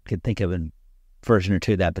I could think of a version or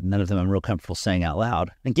two of that, but none of them I'm real comfortable saying out loud.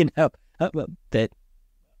 And, that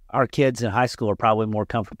our kids in high school are probably more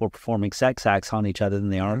comfortable performing sex acts on each other than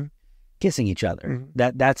they are kissing each other.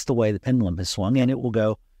 That's the way the pendulum has swung, and it will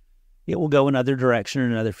go another direction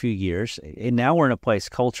in another few years. And now we're in a place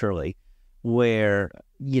culturally where,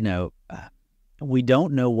 we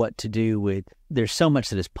don't know what to do with, there's so much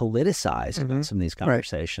that is politicized about some of these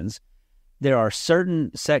conversations. Right. There are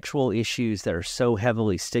certain sexual issues that are so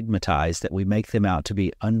heavily stigmatized that we make them out to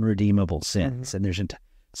be unredeemable sins. And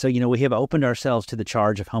so, we have opened ourselves to the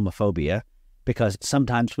charge of homophobia because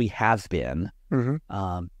sometimes we have been,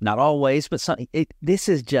 not always, but this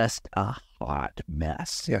is just a hot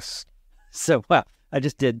mess. Yes. So, I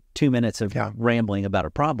just did 2 minutes of rambling about a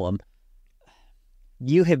problem.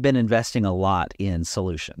 You have been investing a lot in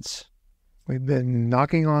solutions. We've been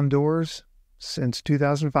knocking on doors since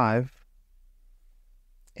 2005,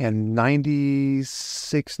 and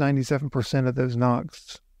 97% of those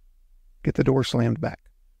knocks get the door slammed back.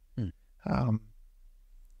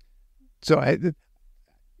 So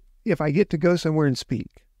if I get to go somewhere and speak,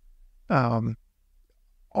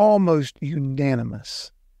 almost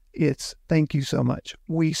unanimous, it's thank you so much.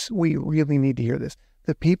 We really need to hear this.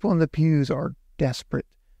 The people in the pews are desperate.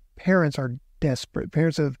 Parents are desperate.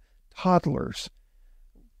 Parents of toddlers.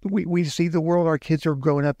 We see the world our kids are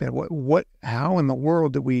growing up in. How in the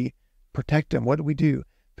world do we protect them? What do we do?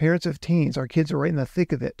 Parents of teens, our kids are right in the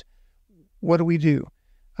thick of it. What do we do?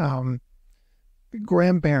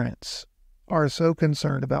 Grandparents are so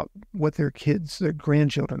concerned about what their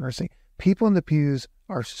grandchildren are seeing. People in the pews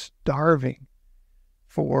are starving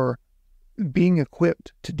for being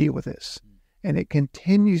equipped to deal with this. And it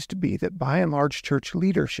continues to be that by and large church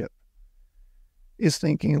leadership is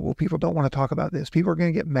thinking, well, people don't want to talk about this. People are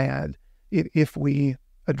going to get mad if we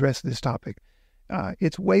address this topic.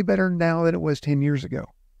 It's way better now than it was 10 years ago.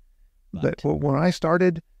 Right. But when I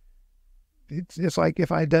started, it's like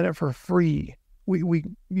if I had done it for free,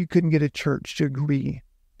 you couldn't get a church to agree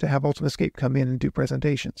to have Ultimate Escape come in and do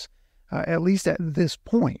presentations. At least at this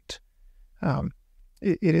point,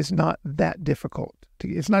 it is not that difficult.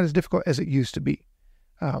 It's not as difficult as it used to be.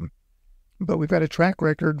 But we've got a track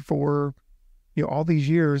record for all these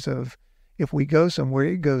years of if we go somewhere,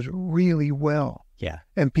 it goes really well. Yeah.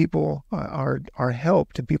 And people are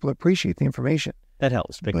helped and people appreciate the information. That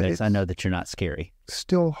helps because I know that you're not scary.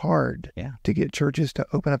 Still hard to get churches to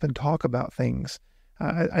open up and talk about things.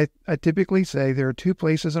 I typically say there are two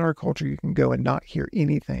places in our culture you can go and not hear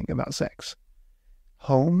anything about sex: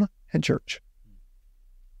 home and church.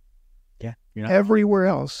 Yeah. Everywhere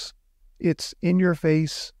else, it's in your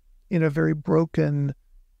face in a very broken,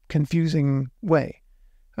 confusing way.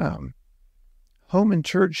 Home and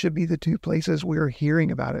church should be the two places we're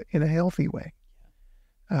hearing about it in a healthy way.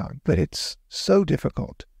 But it's so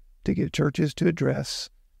difficult to get churches to address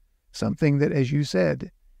something that, as you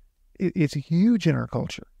said, it's huge in our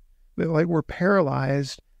culture. But like we're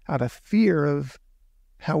paralyzed out of fear of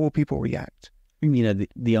how will people react.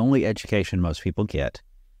 The only education most people get,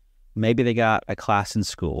 maybe they got a class in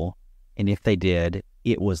school, and if they did,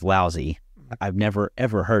 it was lousy. I've never,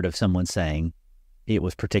 ever heard of someone saying it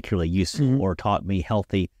was particularly useful or taught me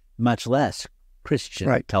healthy, much less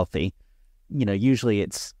Christian healthy. Usually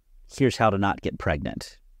it's here's how to not get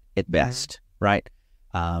pregnant at best, right?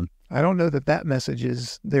 I don't know that message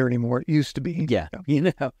is there anymore. It used to be. Yeah.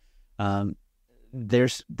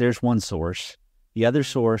 There's one source. The other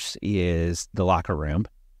source is the locker room.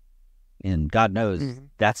 And God knows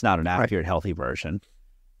that's not an accurate, healthy version.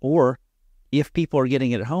 Or if people are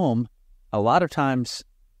getting it at home, a lot of times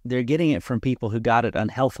they're getting it from people who got it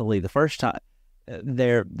unhealthily the first time.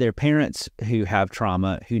 Their parents who have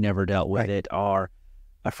trauma, who never dealt with it, are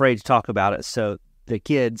afraid to talk about it. So the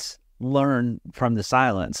kids learn from the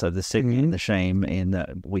silence of the sickness and the shame,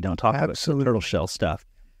 and we don't talk about the turtle shell stuff.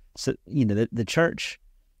 So, the church,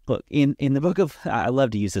 look, in the book of, I love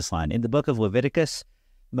to use this line, in the book of Leviticus,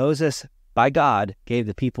 Moses, by God, gave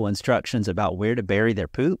the people instructions about where to bury their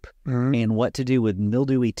poop and what to do with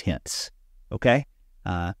mildewy tents, okay?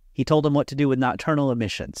 He told them what to do with nocturnal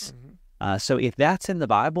emissions. So if that's in the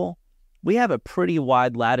Bible, we have a pretty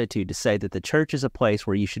wide latitude to say that the church is a place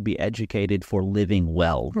where you should be educated for living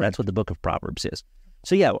well. That's what the book of Proverbs is.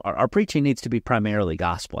 So yeah, our preaching needs to be primarily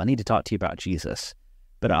gospel. I need to talk to you about Jesus,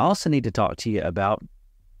 but I also need to talk to you about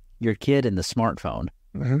your kid and the smartphone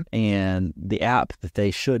and the app that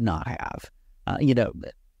they should not have.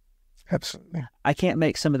 Absolutely. I can't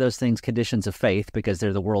make some of those things conditions of faith because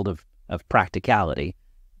they're the world of practicality,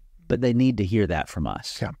 but they need to hear that from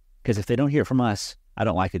us. Yeah. Because if they don't hear it from us, I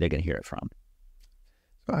don't like who they're going to hear it from.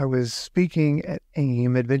 I was speaking at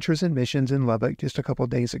AIM, Adventures in Missions in Lubbock, just a couple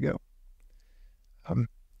of days ago.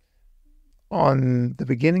 On the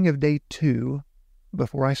beginning of day 2,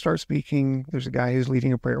 before I start speaking, there's a guy who's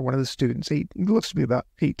leading a prayer, one of the students. He looks to be about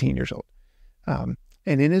 18 years old. And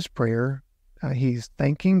in his prayer, he's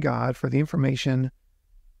thanking God for the information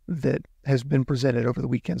that has been presented over the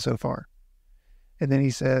weekend so far. And then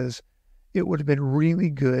he says, it would have been really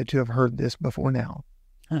good to have heard this before now.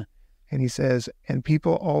 And he says, and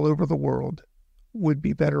people all over the world would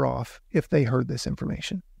be better off if they heard this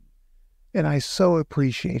information. And I so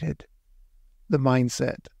appreciated the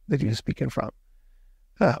mindset that he was speaking from.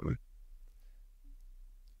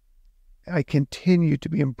 I continue to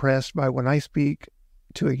be impressed by when I speak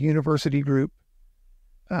to a university group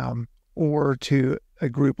or to a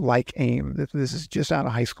group like AIM, that this is just out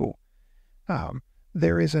of high school.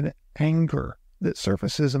 There is an anger that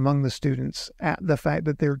surfaces among the students at the fact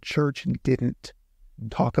that their church didn't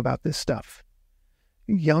talk about this stuff.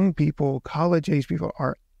 Young people, college-age people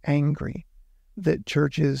are angry that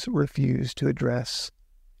churches refuse to address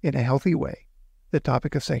in a healthy way the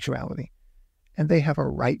topic of sexuality. And they have a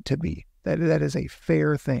right to be. That is a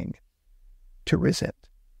fair thing to resent.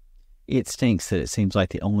 It stinks that it seems like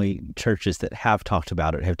the only churches that have talked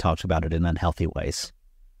about it in unhealthy ways.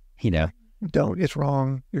 Don't. It's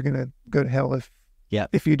wrong. You're going to go to hell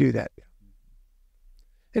if you do that.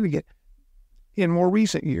 And again, in more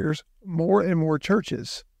recent years, more and more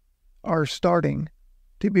churches are starting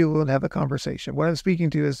to be able to have a conversation. What I'm speaking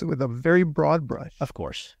to is with a very broad brush. Of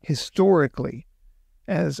course. Historically,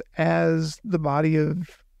 as the body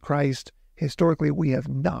of Christ, historically, we have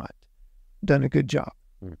not done a good job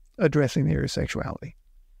addressing the area of sexuality.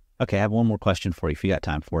 Okay, I have one more question for you if you got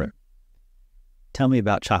time for it. Tell me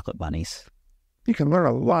about chocolate bunnies. You can learn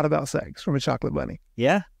a lot about sex from a chocolate bunny.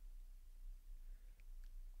 Yeah?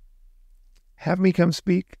 Have me come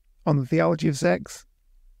speak on the theology of sex.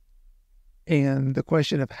 And the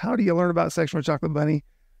question of how do you learn about sex from a chocolate bunny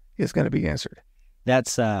is going to be answered.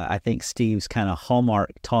 That's, I think, Steve's kind of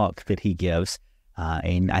hallmark talk that he gives.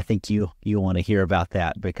 And I think you want to hear about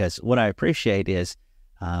that, because what I appreciate is,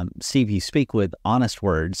 Steve, you speak with honest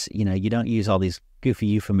words. You know, you don't use all these goofy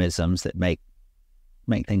euphemisms that make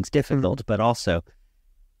things difficult, but also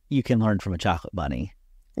you can learn from a chocolate bunny.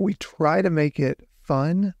 We try to make it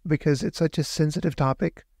fun because it's such a sensitive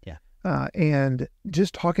topic. Yeah. And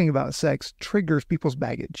just talking about sex triggers people's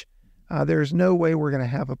baggage. There's no way we're going to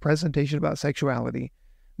have a presentation about sexuality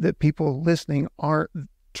that people listening aren't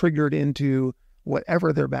triggered into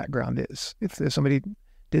whatever their background is. If somebody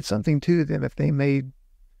did something to them, if they made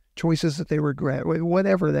choices that they regret,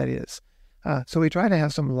 whatever that is. So we try to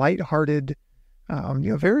have some lighthearted,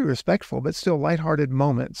 very respectful, but still lighthearted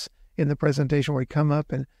moments in the presentation where we come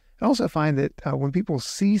up and also find that when people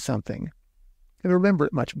see something, they remember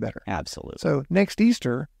it much better. Absolutely. So next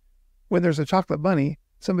Easter, when there's a chocolate bunny,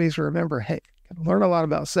 somebody's to remember, hey, learn a lot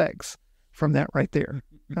about sex from that right there.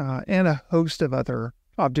 And a host of other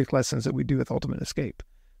object lessons that we do with Ultimate Escape.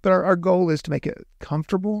 But our goal is to make it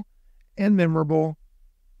comfortable and memorable,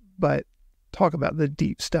 but talk about the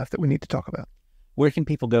deep stuff that we need to talk about. Where can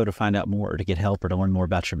people go to find out more or to get help or to learn more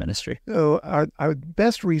about your ministry? So our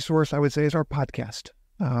best resource, I would say, is our podcast.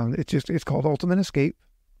 It's called Ultimate Escape,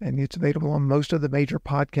 and it's available on most of the major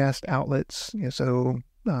podcast outlets.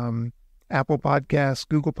 Apple Podcasts,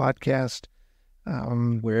 Google Podcast,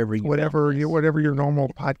 wherever your normal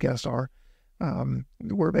podcasts are.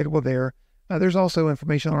 We're available there. There's also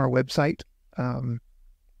information on our website.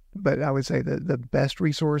 But I would say that the best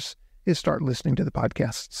resource is start listening to the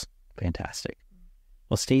podcasts. Fantastic.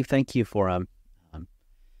 Well, Steve, thank you for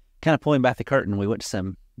kind of pulling back the curtain. We went to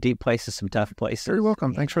some deep places, some tough places. Very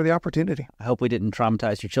welcome. Thanks for the opportunity. I hope we didn't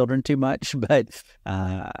traumatize your children too much, but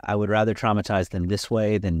I would rather traumatize them this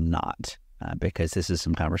way than not, because this is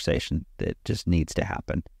some conversation that just needs to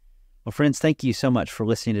happen. Well, friends, thank you so much for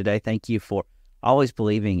listening today. Thank you for always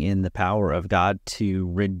believing in the power of God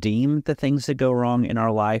to redeem the things that go wrong in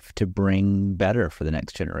our life to bring better for the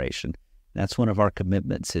next generation. That's one of our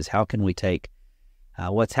commitments, is how can we take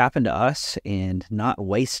what's happened to us and not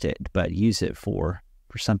waste it, but use it for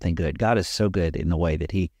something good. God is so good in the way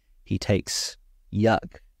that he takes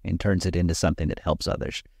yuck and turns it into something that helps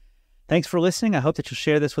others. Thanks for listening. I hope that you'll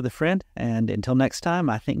share this with a friend. And until next time,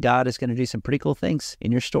 I think God is going to do some pretty cool things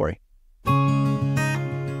in your story.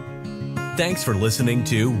 Thanks for listening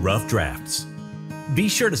to Rough Drafts. Be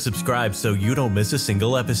sure to subscribe so you don't miss a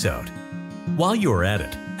single episode. While you are at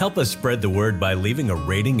it, help us spread the word by leaving a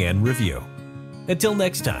rating and review. Until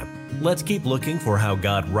next time, let's keep looking for how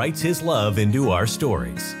God writes His love into our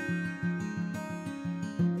stories.